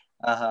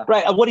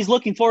 Right. What he's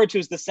looking forward to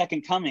is the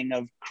second coming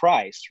of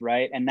Christ,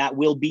 right? And that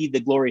will be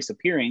the glorious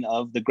appearing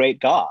of the great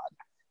God,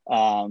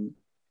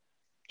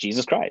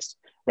 Jesus Christ,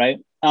 right?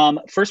 1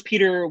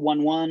 Peter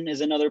 1:1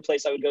 is another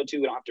place I would go to.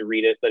 We don't have to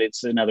read it, but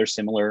it's another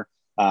similar.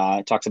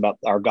 It talks about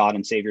our God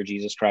and Savior,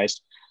 Jesus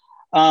Christ.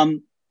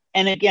 And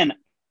again,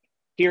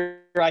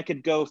 here I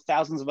could go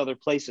thousands of other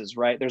places,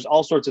 right? There's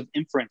all sorts of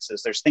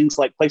inferences. There's things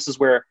like places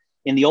where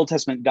in the Old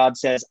Testament, God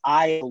says,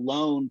 I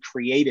alone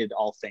created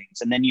all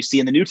things. And then you see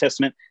in the New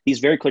Testament, these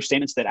very clear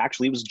statements that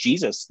actually it was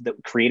Jesus that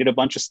created a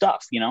bunch of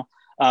stuff,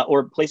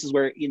 or places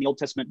where in the Old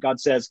Testament, God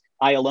says,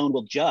 I alone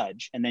will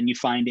judge. And then you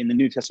find in the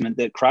New Testament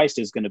that Christ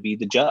is going to be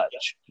the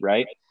judge,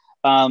 right?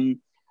 I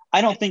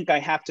don't think I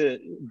have to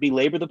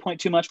belabor the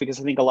point too much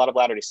because I think a lot of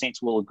Latter-day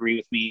Saints will agree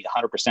with me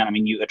 100%. I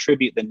mean, you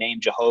attribute the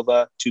name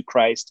Jehovah to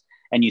Christ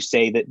and you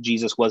say that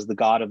Jesus was the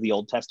God of the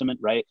Old Testament,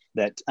 right?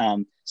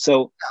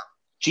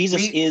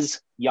 Jesus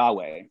is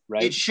Yahweh,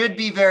 right? It should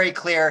be very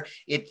clear.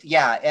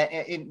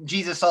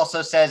 Jesus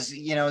also says,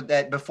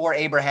 that before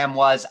Abraham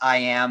was, I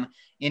am,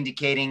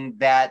 indicating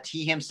that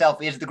he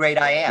himself is the great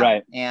I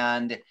am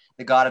and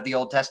the God of the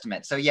Old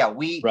Testament. So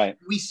we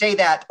say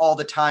that all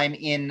the time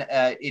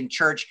in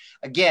church.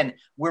 Again,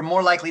 we're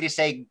more likely to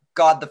say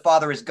God the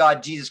Father is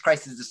God, Jesus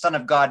Christ is the Son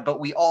of God, but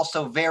we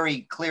also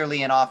very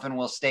clearly and often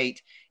will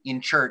state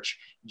in church,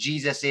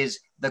 Jesus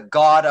is the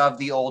God of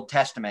the Old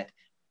Testament.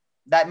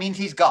 That means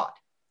he's God.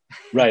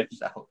 Right.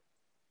 So,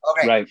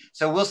 okay. Right.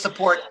 So we'll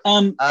support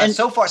and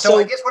so far. So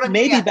I guess what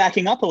I'm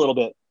backing up a little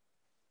bit.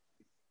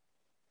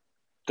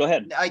 Go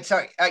ahead. I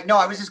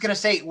was just going to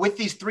say with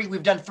these three,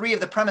 we've done three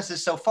of the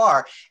premises so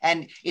far.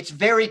 And it's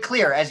very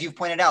clear, as you've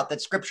pointed out,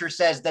 that scripture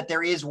says that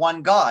there is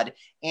one God.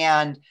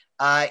 And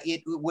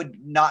it would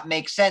not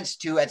make sense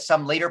to, at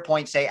some later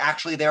point, say,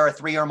 actually, there are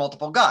three or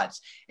multiple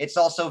gods. It's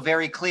also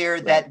very clear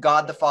that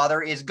God the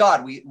Father is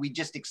God. We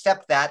just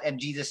accept that. And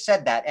Jesus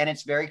said that. And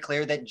it's very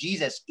clear that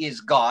Jesus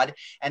is God.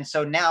 And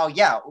so now,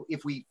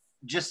 if we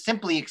just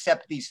simply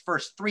accept these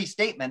first three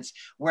statements,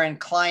 we're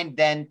inclined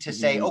then to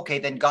say, okay,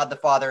 then God the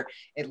Father,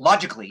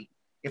 logically,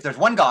 if there's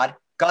one God,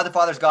 God the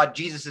Father is God,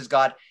 Jesus is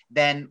God,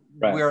 then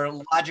we're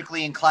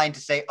logically inclined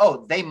to say,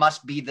 oh, they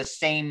must be the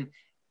same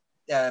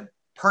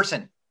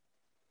person.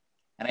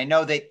 And I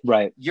know that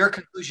your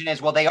conclusion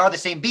is, well, they are the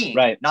same being,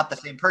 not the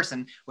same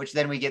person, which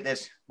then we get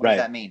this, what does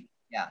that mean?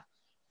 Yeah.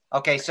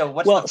 Okay, so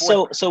what's the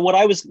fourth? So what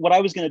I was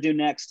going to do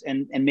next,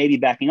 and maybe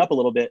backing up a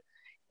little bit,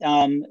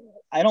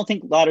 I don't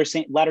think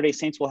Latter-day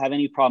Saints will have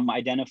any problem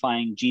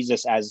identifying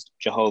Jesus as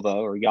Jehovah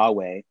or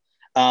Yahweh.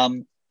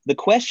 The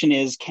question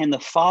is, can the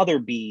Father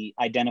be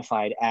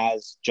identified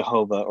as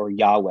Jehovah or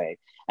Yahweh?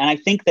 And I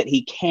think that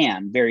he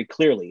can very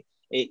clearly.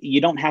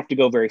 You don't have to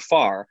go very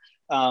far.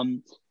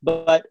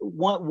 But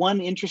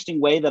one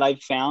interesting way that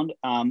I've found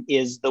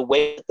is the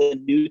way the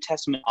New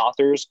Testament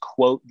authors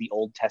quote the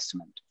Old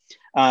Testament.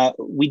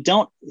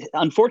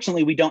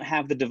 Unfortunately, we don't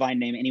have the divine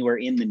name anywhere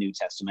in the New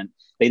Testament.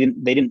 They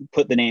didn't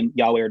put the name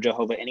Yahweh or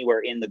Jehovah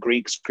anywhere in the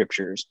Greek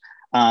scriptures.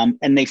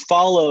 And they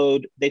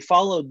followed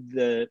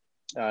the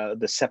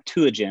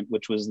Septuagint,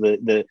 which was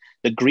the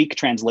Greek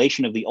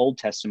translation of the Old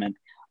Testament,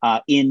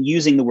 in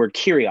using the word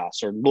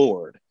Kyrios, or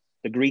Lord,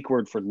 the Greek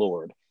word for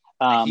Lord.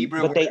 But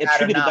they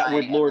attributed that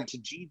word Lord to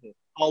Jesus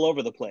all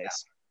over the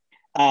place.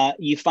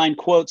 You find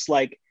quotes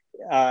like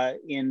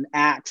in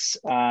Acts,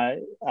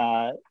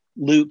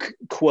 Luke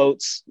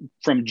quotes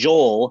from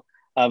Joel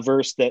a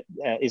verse that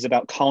is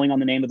about calling on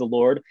the name of the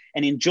Lord.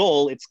 And in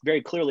Joel, it's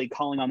very clearly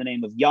calling on the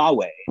name of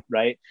Yahweh,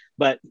 right?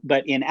 But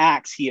in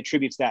Acts, he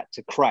attributes that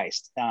to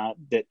Christ,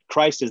 that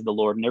Christ is the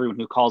Lord, and everyone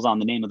who calls on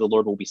the name of the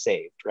Lord will be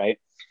saved, right?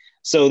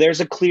 So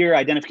there's a clear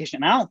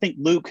identification. And I don't think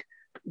Luke,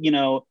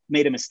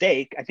 made a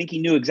mistake. I think he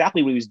knew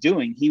exactly what he was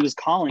doing. He was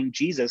calling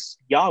Jesus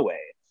Yahweh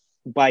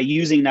by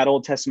using that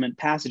Old Testament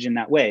passage in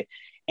that way.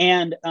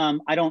 And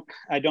I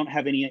don't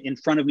have any in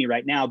front of me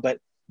right now, but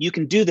you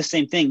can do the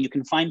same thing. You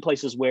can find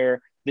places where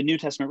the New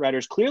Testament writer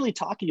is clearly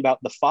talking about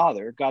the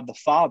Father, God the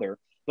Father,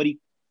 but he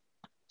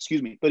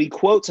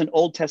quotes an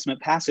Old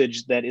Testament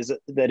passage that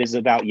is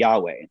about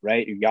Yahweh,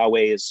 right?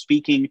 Yahweh is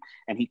speaking,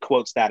 and he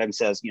quotes that and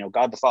says,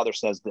 God the Father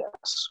says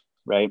this,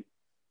 right?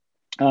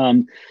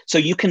 So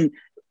you can,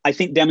 I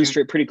think,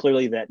 demonstrate pretty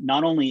clearly that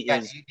not only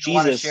is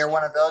Jesus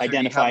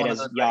identified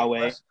as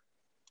Yahweh.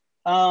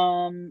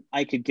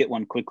 I could get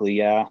one quickly.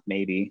 Yeah,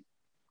 maybe.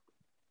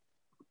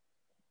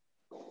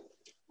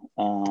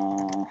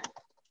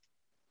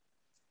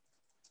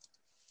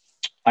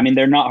 I mean,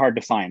 they're not hard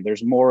to find.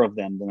 There's more of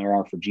them than there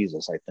are for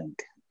Jesus, I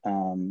think.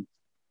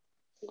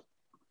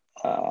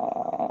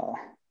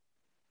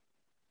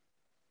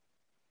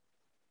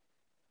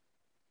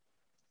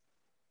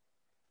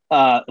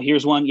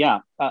 Here's one. Yeah.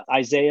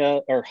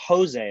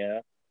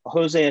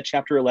 Hosea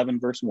chapter 11,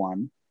 verse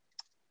 1.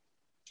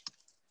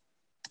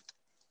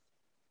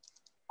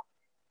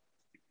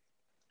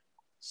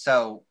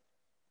 So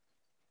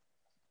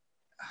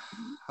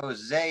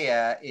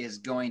Hosea is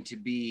going to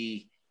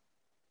be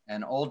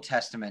an Old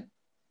Testament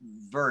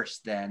verse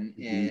then,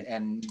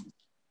 and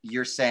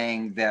you're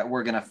saying that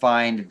we're going to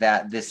find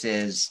that this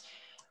is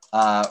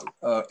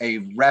a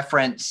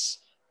reference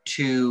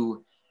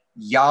to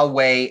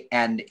Yahweh,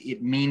 and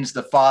it means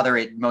the Father.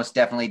 It most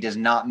definitely does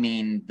not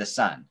mean the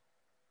Son.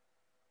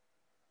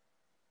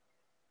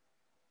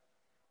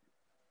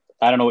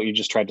 I don't know what you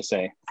just tried to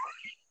say.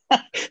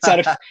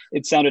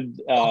 It sounded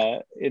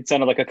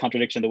like a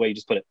contradiction the way you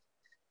just put it.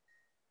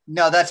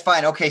 No, that's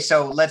fine. Okay,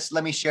 so let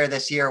me share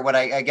this here. What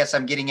I guess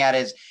I'm getting at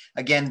is,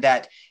 again,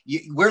 that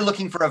we're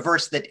looking for a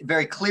verse that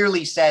very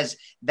clearly says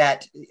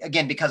that,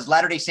 again, because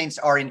Latter-day Saints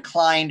are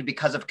inclined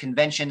because of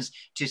conventions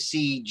to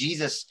see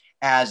Jesus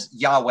as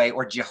Yahweh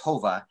or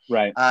Jehovah,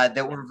 right?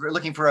 That we're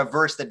looking for a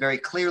verse that very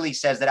clearly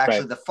says that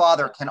actually the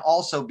Father can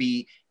also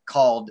be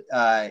called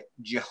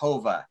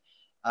Jehovah.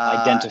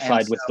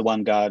 Identified with the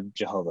one God,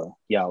 Jehovah,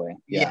 Yahweh.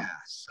 Yeah.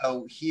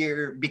 So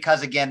here,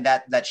 because again,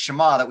 that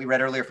Shema that we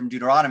read earlier from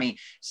Deuteronomy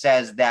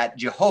says that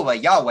Jehovah,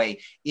 Yahweh,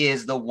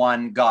 is the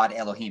one God,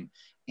 Elohim.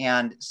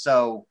 And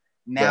so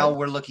now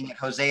we're looking at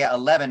Hosea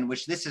 11,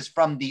 which this is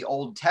from the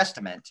Old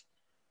Testament.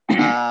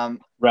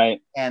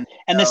 Right. And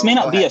this may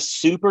not be a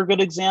super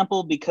good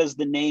example because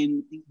the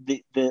name,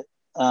 it's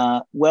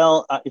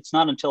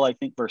not until I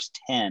think verse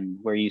 10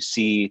 where you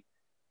see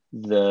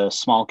the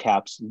small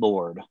caps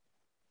Lord.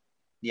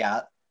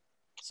 Yeah.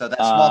 So that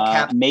small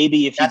cap.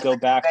 Maybe if you go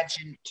back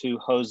to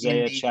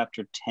Hosea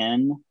chapter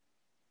 10.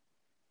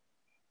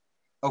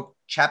 Oh,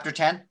 chapter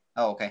 10?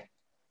 Oh, okay.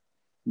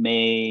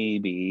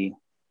 Maybe.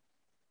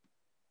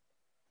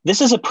 This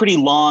is a pretty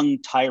long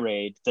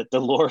tirade that the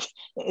Lord,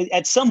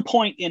 at some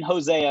point in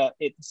Hosea,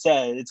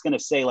 it's going to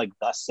say like,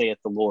 thus saith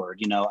the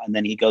Lord, and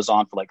then he goes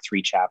on for like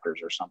 3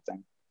 chapters or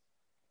something.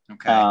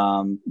 Okay.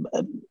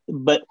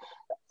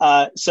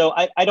 So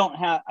I don't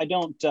have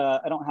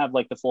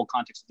like the full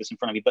context of this in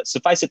front of me, but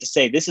suffice it to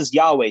say, this is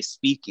Yahweh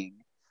speaking,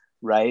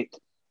 right?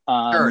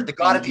 Sure, the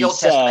God of the Old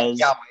Testament,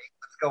 Yahweh.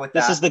 Let's go with that.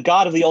 This is the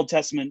God of the Old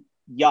Testament,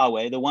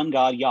 Yahweh, the one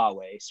God,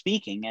 Yahweh,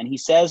 speaking. And he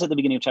says at the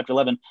beginning of chapter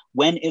 11,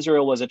 when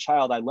Israel was a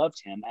child, I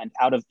loved him, and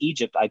out of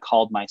Egypt I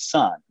called my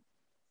son.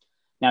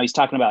 Now he's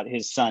talking about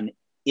his son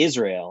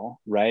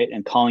Israel, right?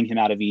 And calling him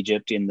out of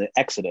Egypt in the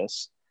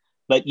Exodus.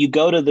 But you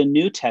go to the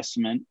New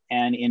Testament,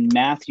 and in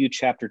Matthew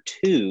chapter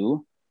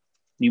 2,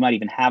 you might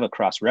even have a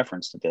cross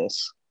reference to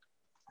this.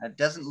 It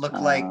doesn't look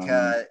like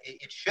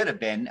it should have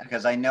been,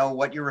 because I know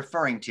what you're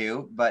referring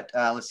to, but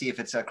let's see if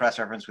it's a cross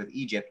reference with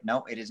Egypt.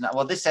 No, it is not.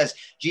 Well, this says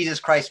Jesus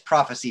Christ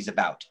prophecies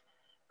about.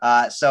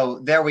 So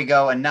there we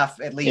go. Enough,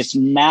 at least. It's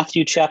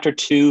Matthew chapter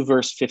 2,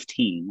 verse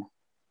 15.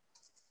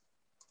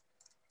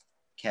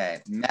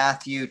 Okay,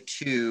 Matthew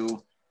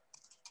 2,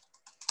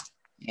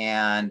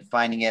 and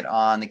finding it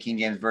on the King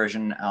James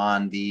Version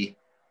on the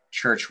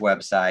church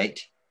website.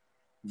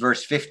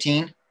 Verse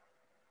 15.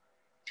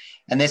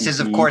 And this is,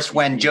 of course,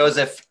 when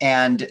Joseph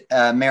and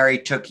Mary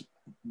took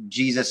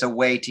Jesus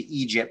away to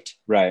Egypt.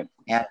 Right.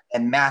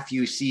 And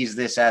Matthew sees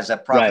this as a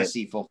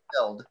prophecy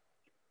fulfilled.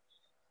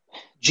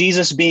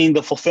 Jesus being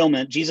the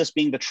fulfillment, Jesus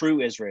being the true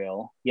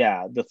Israel.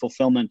 Yeah, the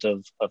fulfillment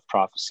of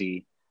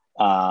prophecy.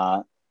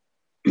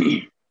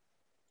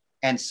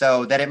 And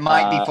so that it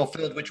might be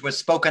fulfilled, which was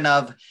spoken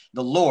of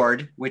the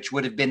Lord, which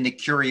would have been the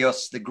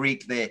Kyrios, the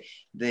Greek, the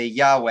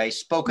Yahweh,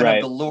 spoken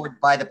of the Lord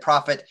by the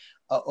prophet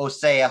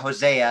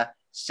Hosea,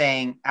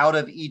 saying, out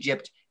of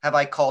Egypt have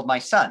I called my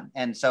son.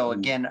 And so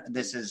again,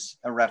 this is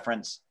a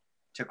reference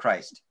to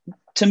Christ.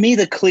 To me,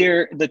 the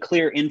clear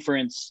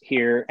inference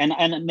here,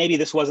 and maybe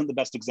this wasn't the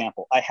best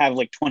example. I have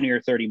like 20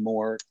 or 30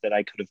 more that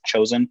I could have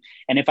chosen.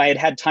 And if I had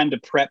had time to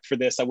prep for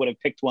this, I would have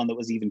picked one that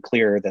was even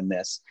clearer than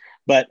this.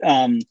 But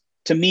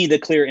to me, the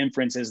clear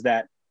inference is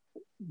that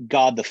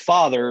God the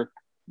Father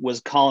was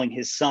calling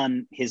his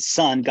son,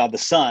 God the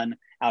Son,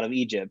 out of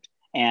Egypt.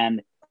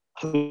 And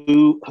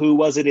who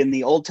was it in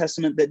the Old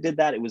Testament that did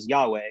that? It was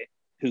Yahweh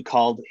who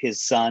called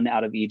his son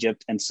out of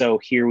Egypt. And so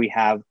here we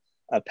have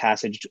a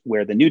passage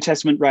where the New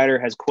Testament writer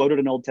has quoted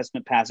an Old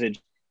Testament passage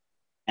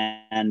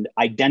and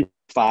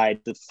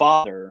identified the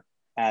Father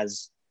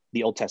as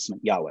the Old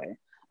Testament Yahweh.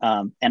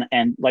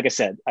 And like I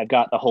said, I've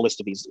got a whole list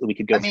of these that we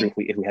could go through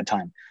if we had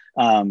time.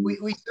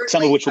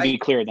 Some of which will be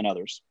clearer than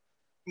others.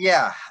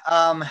 Yeah.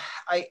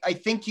 I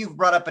think you've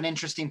brought up an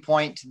interesting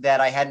point that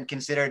I hadn't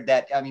considered.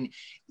 That, I mean,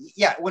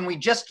 yeah, when we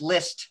just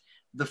list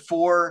the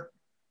four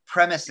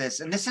premises,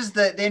 and this is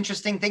the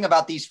interesting thing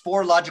about these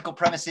four logical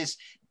premises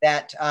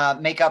that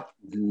make up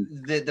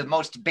the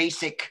most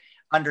basic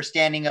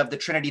understanding of the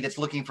Trinity that's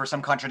looking for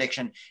some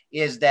contradiction,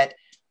 is that,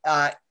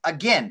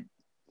 again,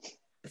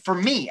 for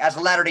me as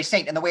a Latter-day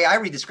Saint, and the way I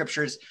read the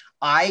scriptures,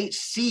 I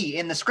see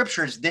in the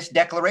scriptures this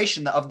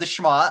declaration of the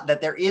Shema,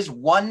 that there is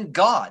one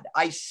God.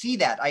 I see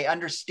that. I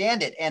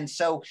understand it. And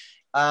so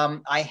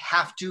I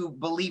have to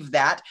believe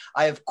that.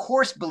 I, of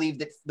course, believe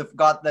that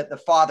that the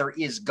Father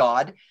is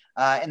God.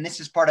 And this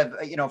is part of,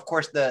 of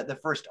course, the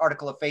first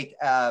article of faith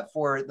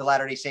for the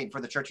Latter-day Saint,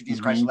 for the Church of Jesus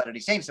Christ of Latter-day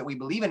Saints, that we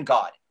believe in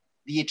God,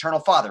 the eternal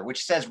Father,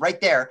 which says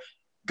right there,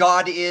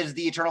 God is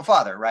the eternal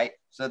Father, right?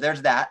 So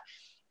there's that.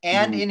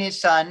 And in his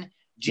Son,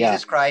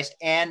 Jesus Christ,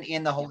 and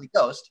in the Holy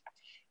Ghost.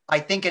 I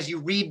think as you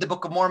read the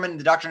Book of Mormon,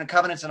 the Doctrine and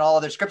Covenants, and all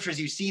other scriptures,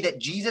 you see that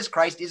Jesus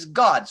Christ is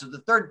God. So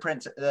the third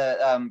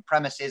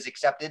premise is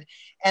accepted.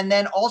 And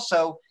then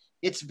also,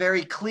 it's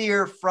very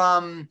clear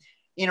from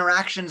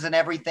interactions and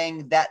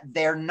everything that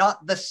they're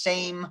not the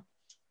same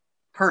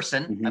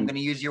person. I'm going to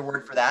use your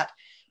word for that.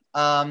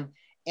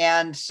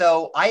 And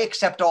so I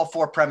accept all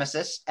four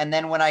premises. And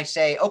then when I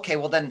say, okay,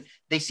 well, then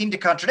they seem to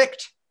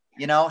contradict,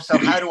 so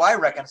how do I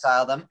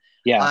reconcile them?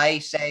 I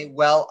say,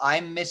 well,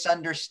 I'm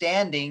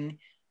misunderstanding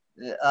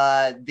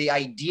the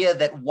idea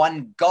that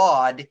one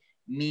God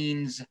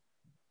means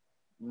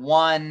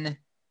one,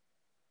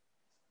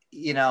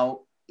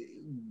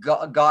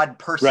 God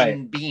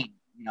person being,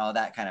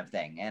 that kind of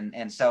thing.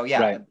 And so,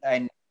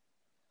 and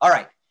all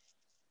right.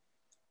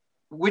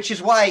 Which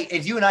is why,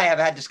 as you and I have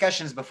had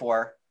discussions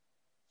before,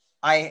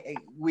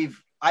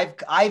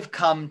 I've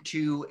come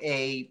to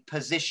a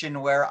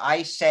position where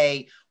I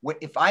say,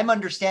 if I'm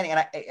understanding,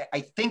 and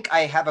I think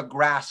I have a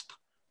grasp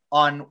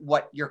on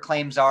what your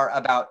claims are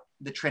about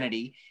the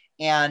Trinity.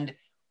 And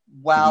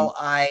while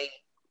I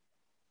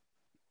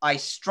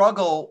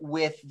struggle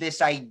with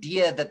this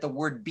idea that the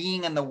word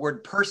being and the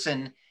word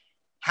person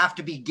have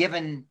to be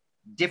given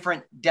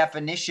different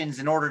definitions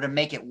in order to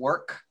make it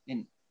work.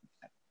 And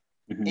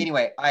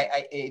anyway,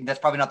 I that's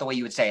probably not the way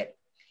you would say it,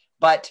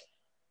 but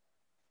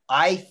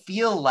I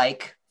feel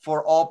like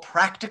for all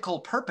practical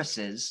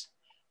purposes,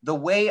 the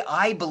way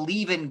I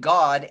believe in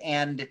God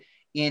and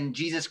in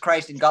Jesus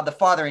Christ, in God the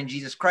Father, in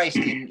Jesus Christ,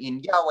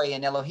 in Yahweh,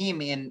 in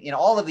Elohim, in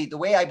all of the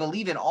way I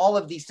believe in all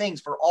of these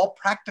things for all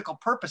practical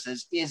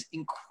purposes is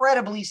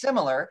incredibly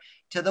similar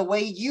to the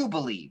way you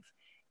believe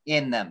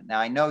in them. Now,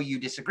 I know you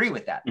disagree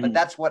with that, but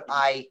that's what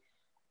I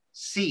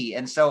see.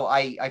 And so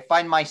I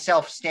find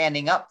myself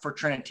standing up for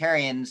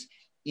Trinitarians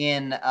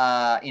in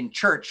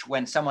church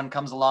when someone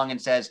comes along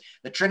and says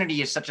the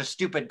Trinity is such a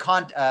stupid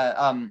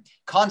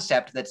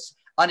concept that's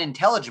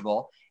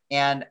unintelligible,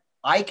 and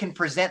I can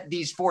present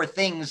these four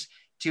things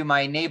to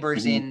my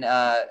neighbors in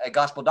a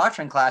gospel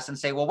doctrine class and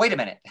say, well, wait a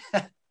minute,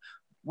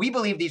 we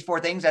believe these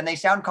four things and they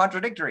sound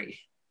contradictory,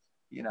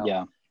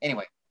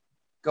 Anyway.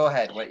 go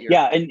ahead.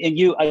 Yeah, and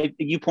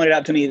you pointed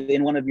out to me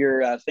in one of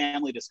your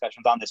family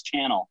discussions on this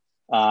channel,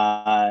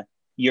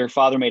 your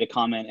father made a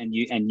comment,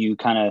 and you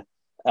kind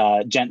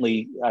of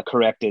gently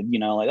corrected,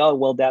 like, oh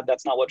well, Dad,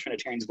 that's not what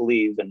Trinitarians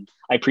believe, and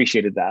I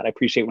appreciated that. I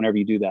appreciate whenever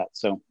you do that.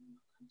 So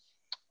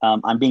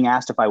I'm being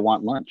asked if I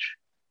want lunch.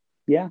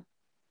 Yeah.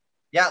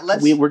 Yeah,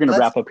 we're going to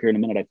wrap up here in a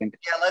minute, I think.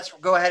 Yeah, let's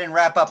go ahead and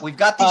wrap up. We've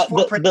got these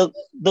four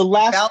the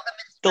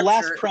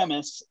last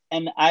premise,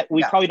 and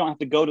we probably don't have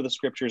to go to the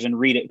scriptures and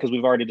read it because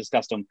we've already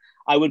discussed them.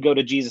 I would go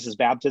to Jesus's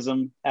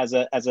baptism as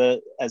a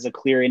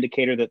clear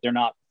indicator that they're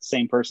not the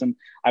same person.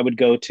 I would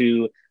go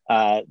to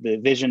the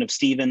vision of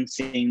Stephen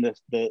seeing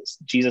the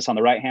Jesus on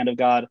the right hand of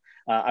God.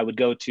 I would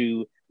go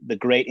to the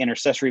great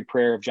intercessory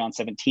prayer of John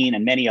 17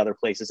 and many other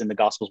places in the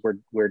Gospels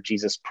where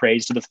Jesus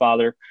prays to the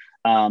Father.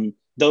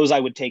 Those I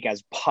would take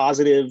as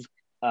positive,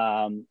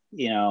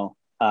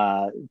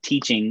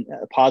 teaching,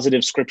 a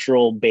positive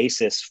scriptural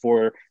basis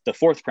for the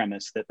fourth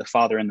premise that the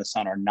Father and the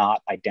Son are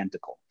not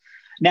identical.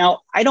 Now,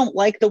 I don't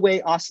like the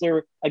way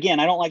Ostler, again,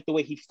 I don't like the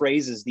way he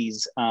phrases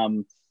these.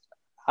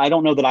 I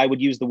don't know that I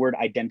would use the word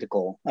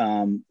identical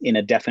in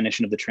a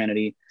definition of the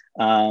Trinity.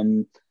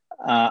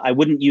 I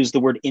wouldn't use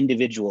the word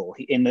individual.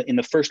 In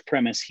the first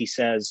premise, he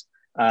says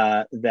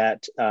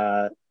that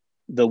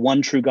the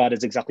one true God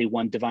is exactly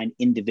one divine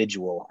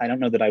individual. I don't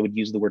know that I would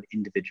use the word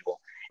individual.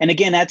 And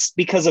again, that's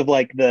because of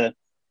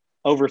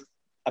over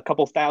a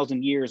couple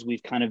thousand years,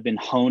 we've kind of been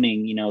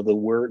honing, the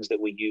words that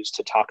we use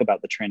to talk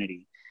about the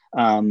Trinity.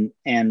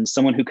 And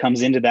someone who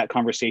comes into that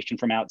conversation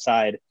from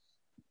outside,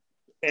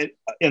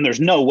 and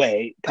there's no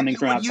way coming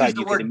from outside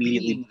you could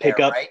immediately pick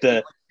up right?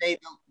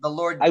 the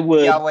Lord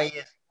Yahweh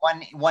is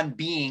one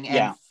being,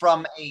 and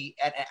from an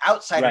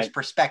outsider's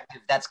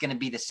perspective, that's going to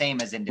be the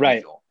same as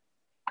individual.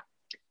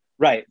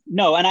 Right.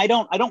 No, and I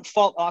don't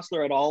fault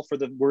Ostler at all for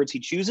the words he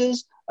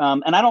chooses.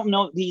 And I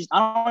don't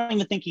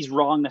even think he's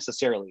wrong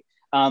necessarily.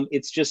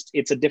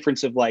 It's a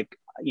difference of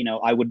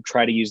I would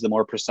try to use the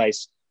more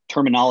precise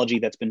terminology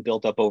that's been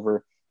built up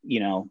over,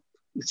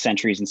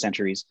 centuries and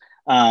centuries.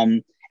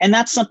 And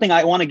that's something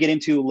I want to get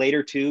into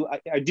later too.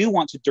 I do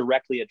want to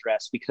directly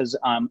address because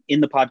in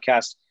the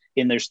podcast,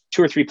 there's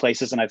 2 or 3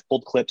 places, and I've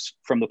pulled clips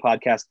from the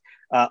podcast,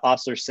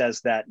 Ostler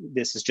says that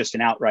this is just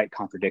an outright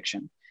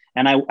contradiction.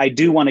 And I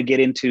do want to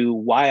get into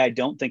why I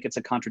don't think it's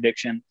a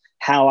contradiction,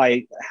 how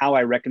I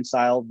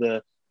reconcile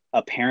the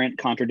apparent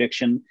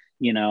contradiction,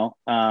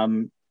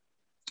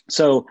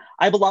 So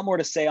I have a lot more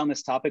to say on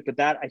this topic, but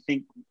I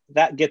think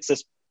that gets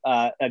us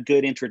a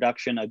good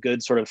introduction, a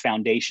good sort of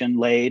foundation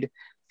laid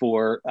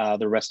for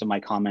the rest of my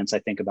comments, I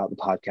think, about the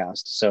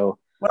podcast. So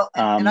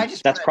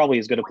that's probably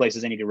as good a place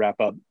as any to wrap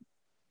up.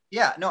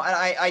 Yeah, no,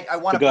 I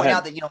want to point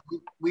out that,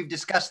 we've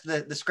discussed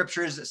the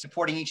scriptures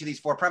supporting each of these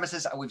 4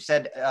 premises. We've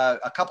said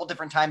a couple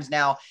different times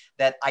now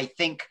that I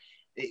think,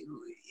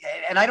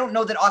 and I don't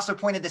know that Ostler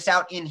pointed this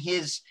out in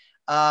his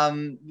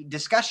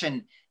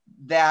discussion,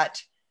 that,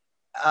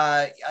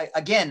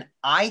 again,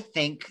 I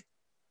think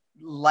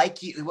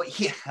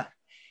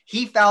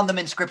he found them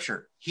in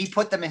scripture. He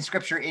put them in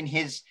scripture in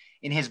his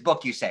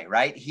book, you say,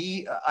 right?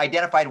 He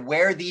identified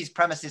where these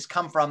premises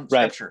come from,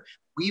 scripture.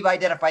 We've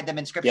identified them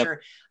in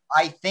scripture. Yep.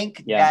 I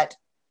think that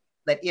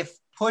if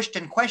pushed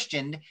and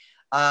questioned,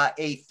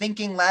 a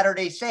thinking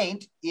Latter-day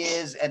Saint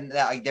is, and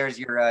there's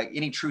your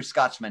any true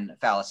Scotsman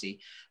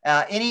fallacy.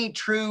 Any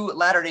true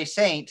Latter-day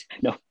Saint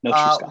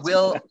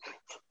will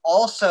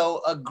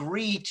also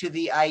agree to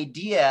the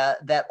idea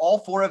that all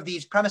 4 of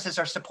these premises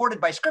are supported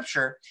by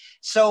Scripture.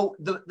 So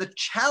the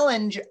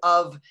challenge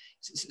of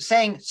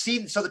saying,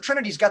 so the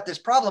Trinity's got this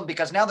problem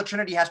because now the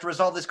Trinity has to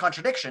resolve this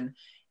contradiction,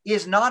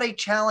 is not a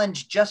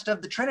challenge just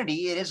of the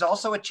Trinity. It is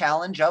also a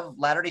challenge of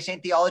Latter-day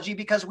Saint theology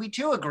because we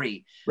too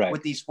agree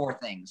with these 4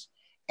 things.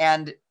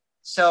 And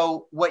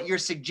so what you're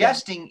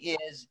suggesting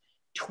is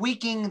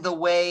tweaking the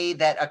way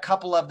that a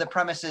couple of the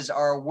premises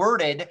are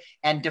worded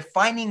and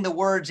defining the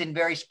words in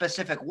very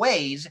specific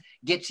ways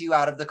gets you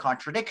out of the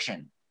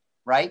contradiction,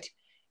 right?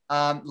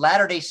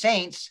 Latter-day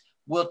Saints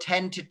will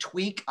tend to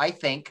tweak, I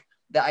think,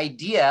 the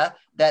idea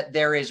that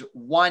there is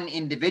one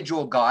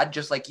individual God,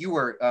 just like you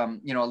were, a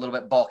little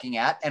bit balking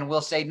at, and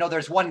we'll say, no,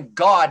 there's one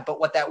God, but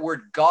what that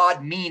word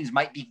God means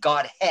might be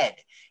Godhead,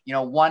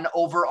 one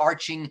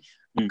overarching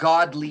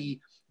godly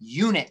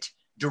unit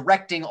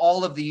directing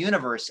all of the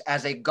universe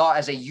as a God,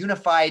 as a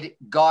unified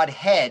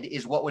Godhead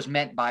is what was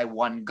meant by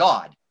one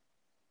God.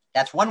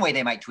 That's one way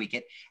they might tweak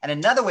it. And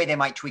another way they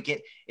might tweak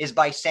it is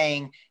by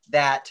saying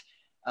that,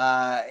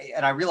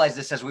 and I realized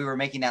this as we were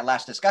making that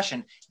last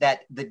discussion, that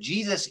the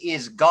Jesus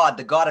is God,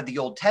 the God of the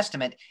Old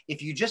Testament.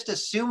 If you just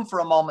assume for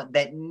a moment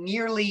that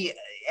nearly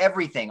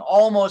everything,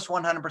 almost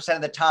 100%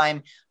 of the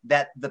time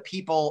that the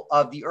people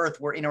of the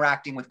earth were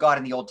interacting with God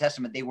in the Old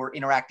Testament, they were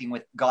interacting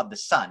with God the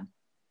Son,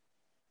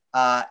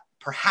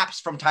 perhaps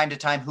from time to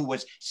time who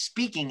was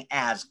speaking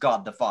as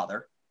God the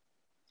Father,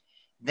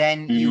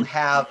 then you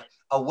have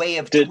a way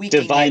of tweaking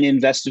divine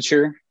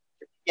investiture.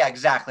 Yeah,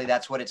 exactly.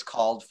 That's what it's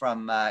called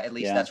from, at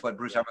least that's what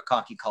Bruce R.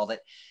 McConkie called it.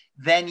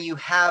 then you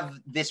have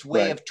this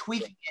way of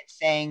tweaking it,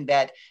 saying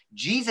that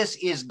Jesus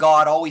is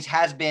God, always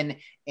has been,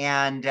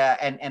 and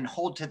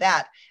hold to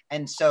that.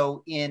 And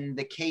so in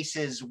the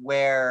cases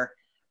where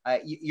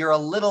you're a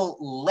little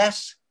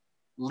less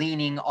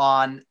leaning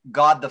on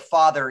God the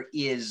Father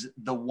is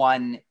the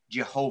one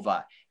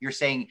Jehovah, you're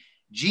saying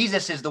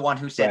Jesus is the one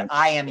who said,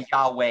 I am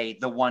Yahweh,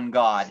 the one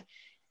God.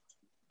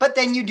 But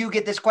then you do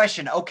get this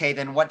question, okay,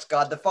 then what's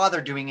God the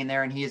Father doing in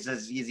there? And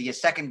is he a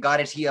second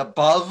God? Is he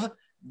above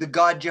the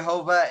God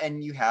Jehovah? And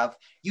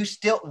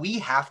we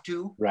have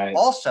to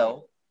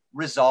also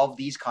resolve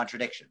these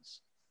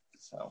contradictions.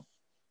 So,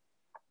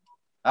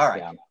 all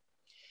right.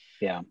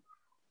 Yeah. Is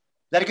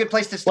that a good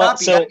place to stop? Well,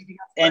 so,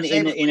 and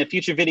in a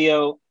future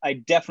video, I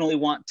definitely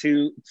want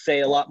to say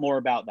a lot more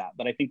about that,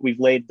 but I think we've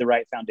laid the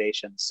right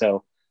foundation.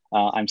 So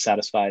I'm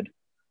satisfied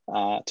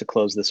to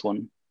close this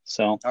one.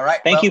 So all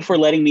right, thank you for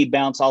letting me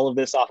bounce all of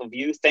this off of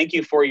you. Thank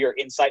you for your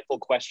insightful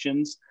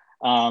questions.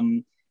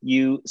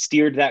 You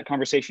steered that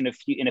conversation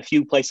in a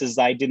few places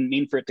I didn't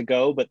mean for it to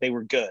go, but they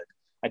were good.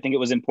 I think it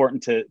was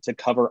important to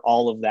cover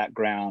all of that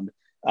ground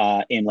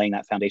in laying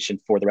that foundation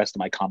for the rest of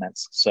my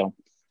comments. So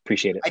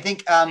appreciate it. I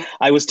think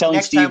I was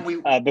telling Steve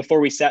before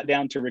we sat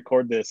down to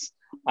record this,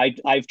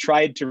 I've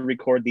tried to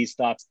record these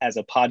thoughts as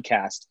a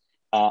podcast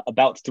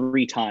about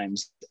 3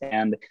 times,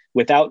 and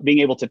without being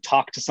able to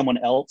talk to someone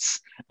else,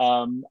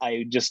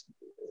 I just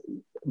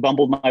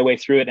bumbled my way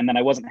through it, and then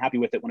I wasn't happy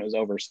with it when it was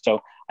over.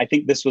 So I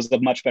think this was a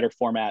much better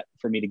format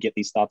for me to get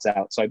these thoughts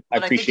out. So I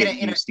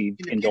appreciate you, Steve,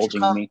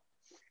 indulging in me.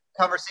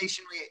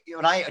 Conversation,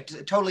 and I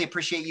totally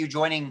appreciate you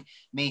joining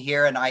me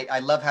here, and I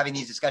love having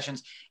these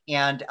discussions.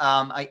 And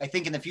I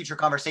think in the future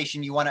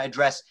conversation you want to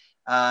address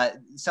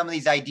some of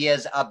these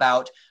ideas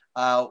about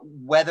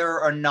whether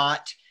or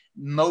not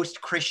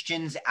most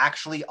Christians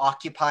actually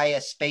occupy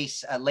a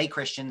space, lay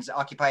Christians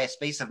occupy a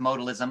space of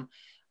modalism,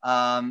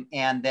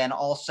 and then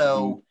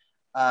also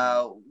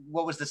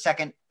what was the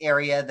second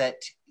area that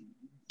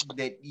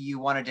you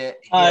wanted to hit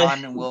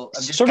on? And I'm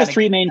just sort of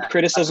 3 main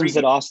criticisms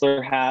that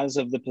Ostler has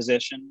of the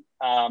position.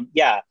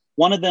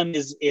 One of them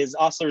is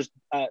Ostler's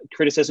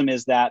criticism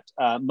is that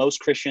most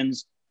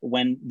Christians,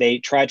 when they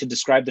try to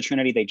describe the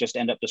Trinity, they just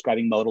end up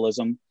describing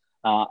modalism.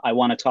 I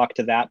want to talk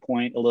to that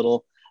point a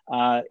little.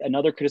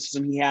 Another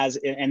criticism he has,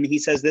 and he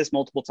says this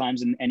multiple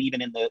times, and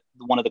even in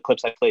one of the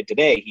clips I played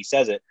today, he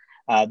says it,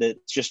 that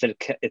it's just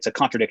it's a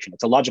contradiction.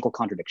 It's a logical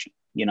contradiction,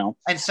 you know.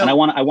 And I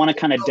want to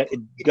kind of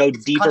go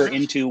deeper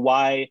into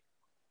why.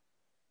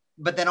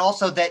 But then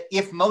also that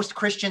if most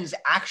Christians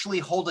actually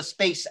hold a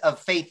space of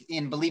faith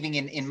in believing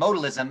in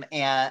modalism,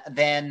 and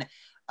then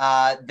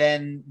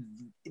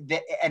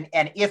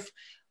if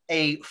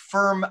a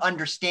firm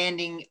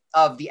understanding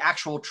of the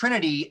actual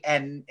Trinity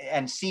and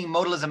seeing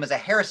modalism as a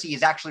heresy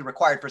is actually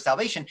required for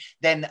salvation,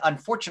 then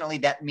unfortunately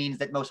that means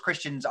that most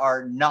Christians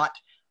are not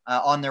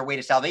on their way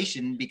to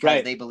salvation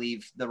because they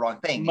believe the wrong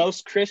thing.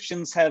 Most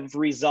Christians have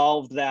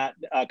resolved that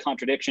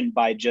contradiction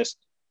by just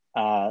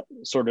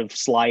sort of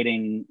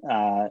sliding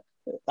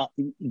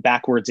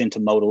backwards into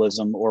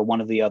modalism or one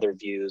of the other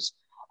views.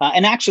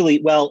 And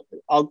actually,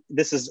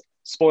 this is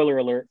spoiler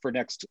alert for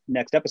next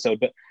episode,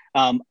 but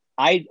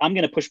I'm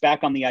going to push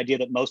back on the idea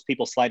that most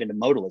people slide into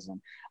modalism.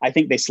 I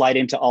think they slide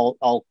into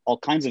all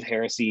kinds of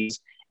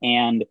heresies.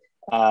 And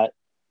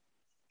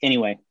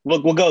anyway,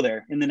 we'll go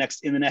there in the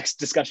next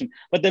discussion.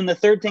 But then the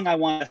third thing I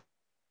want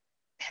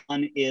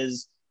on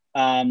is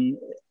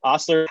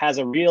Ostler has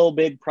a real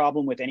big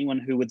problem with anyone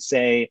who would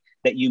say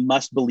that you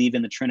must believe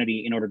in the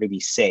Trinity in order to be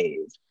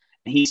saved.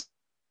 He's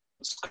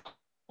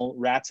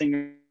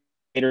Ratzinger,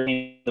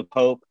 the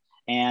Pope,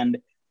 and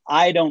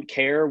I don't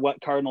care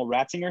what Cardinal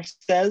Ratzinger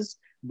says,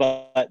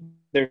 but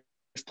there's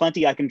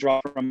plenty I can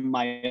draw from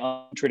my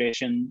own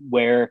tradition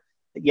where,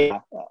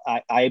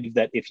 I believe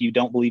that if you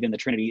don't believe in the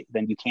Trinity,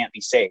 then you can't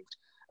be saved.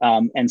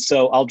 And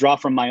so I'll draw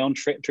from my own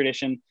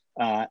tradition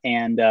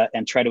and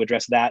try to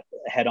address that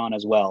head on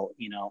as well.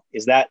 You know,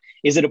 is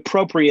it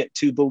appropriate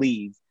to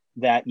believe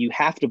that you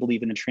have to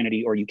believe in the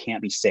Trinity or you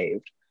can't be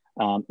saved?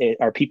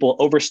 Are people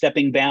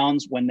overstepping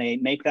bounds when they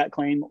make that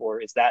claim,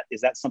 or is that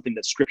something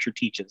that Scripture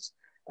teaches?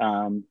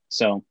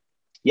 So,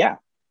 yeah.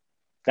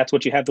 That's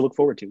what you have to look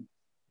forward to.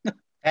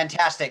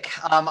 Fantastic.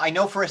 I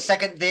know for a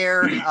second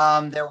there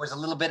was a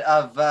little bit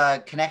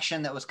of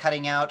connection that was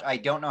cutting out. I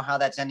don't know how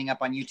that's ending up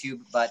on YouTube,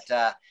 but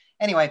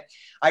anyway,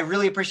 I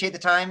really appreciate the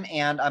time,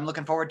 and I'm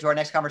looking forward to our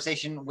next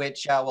conversation,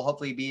 which will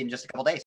hopefully be in just a couple days.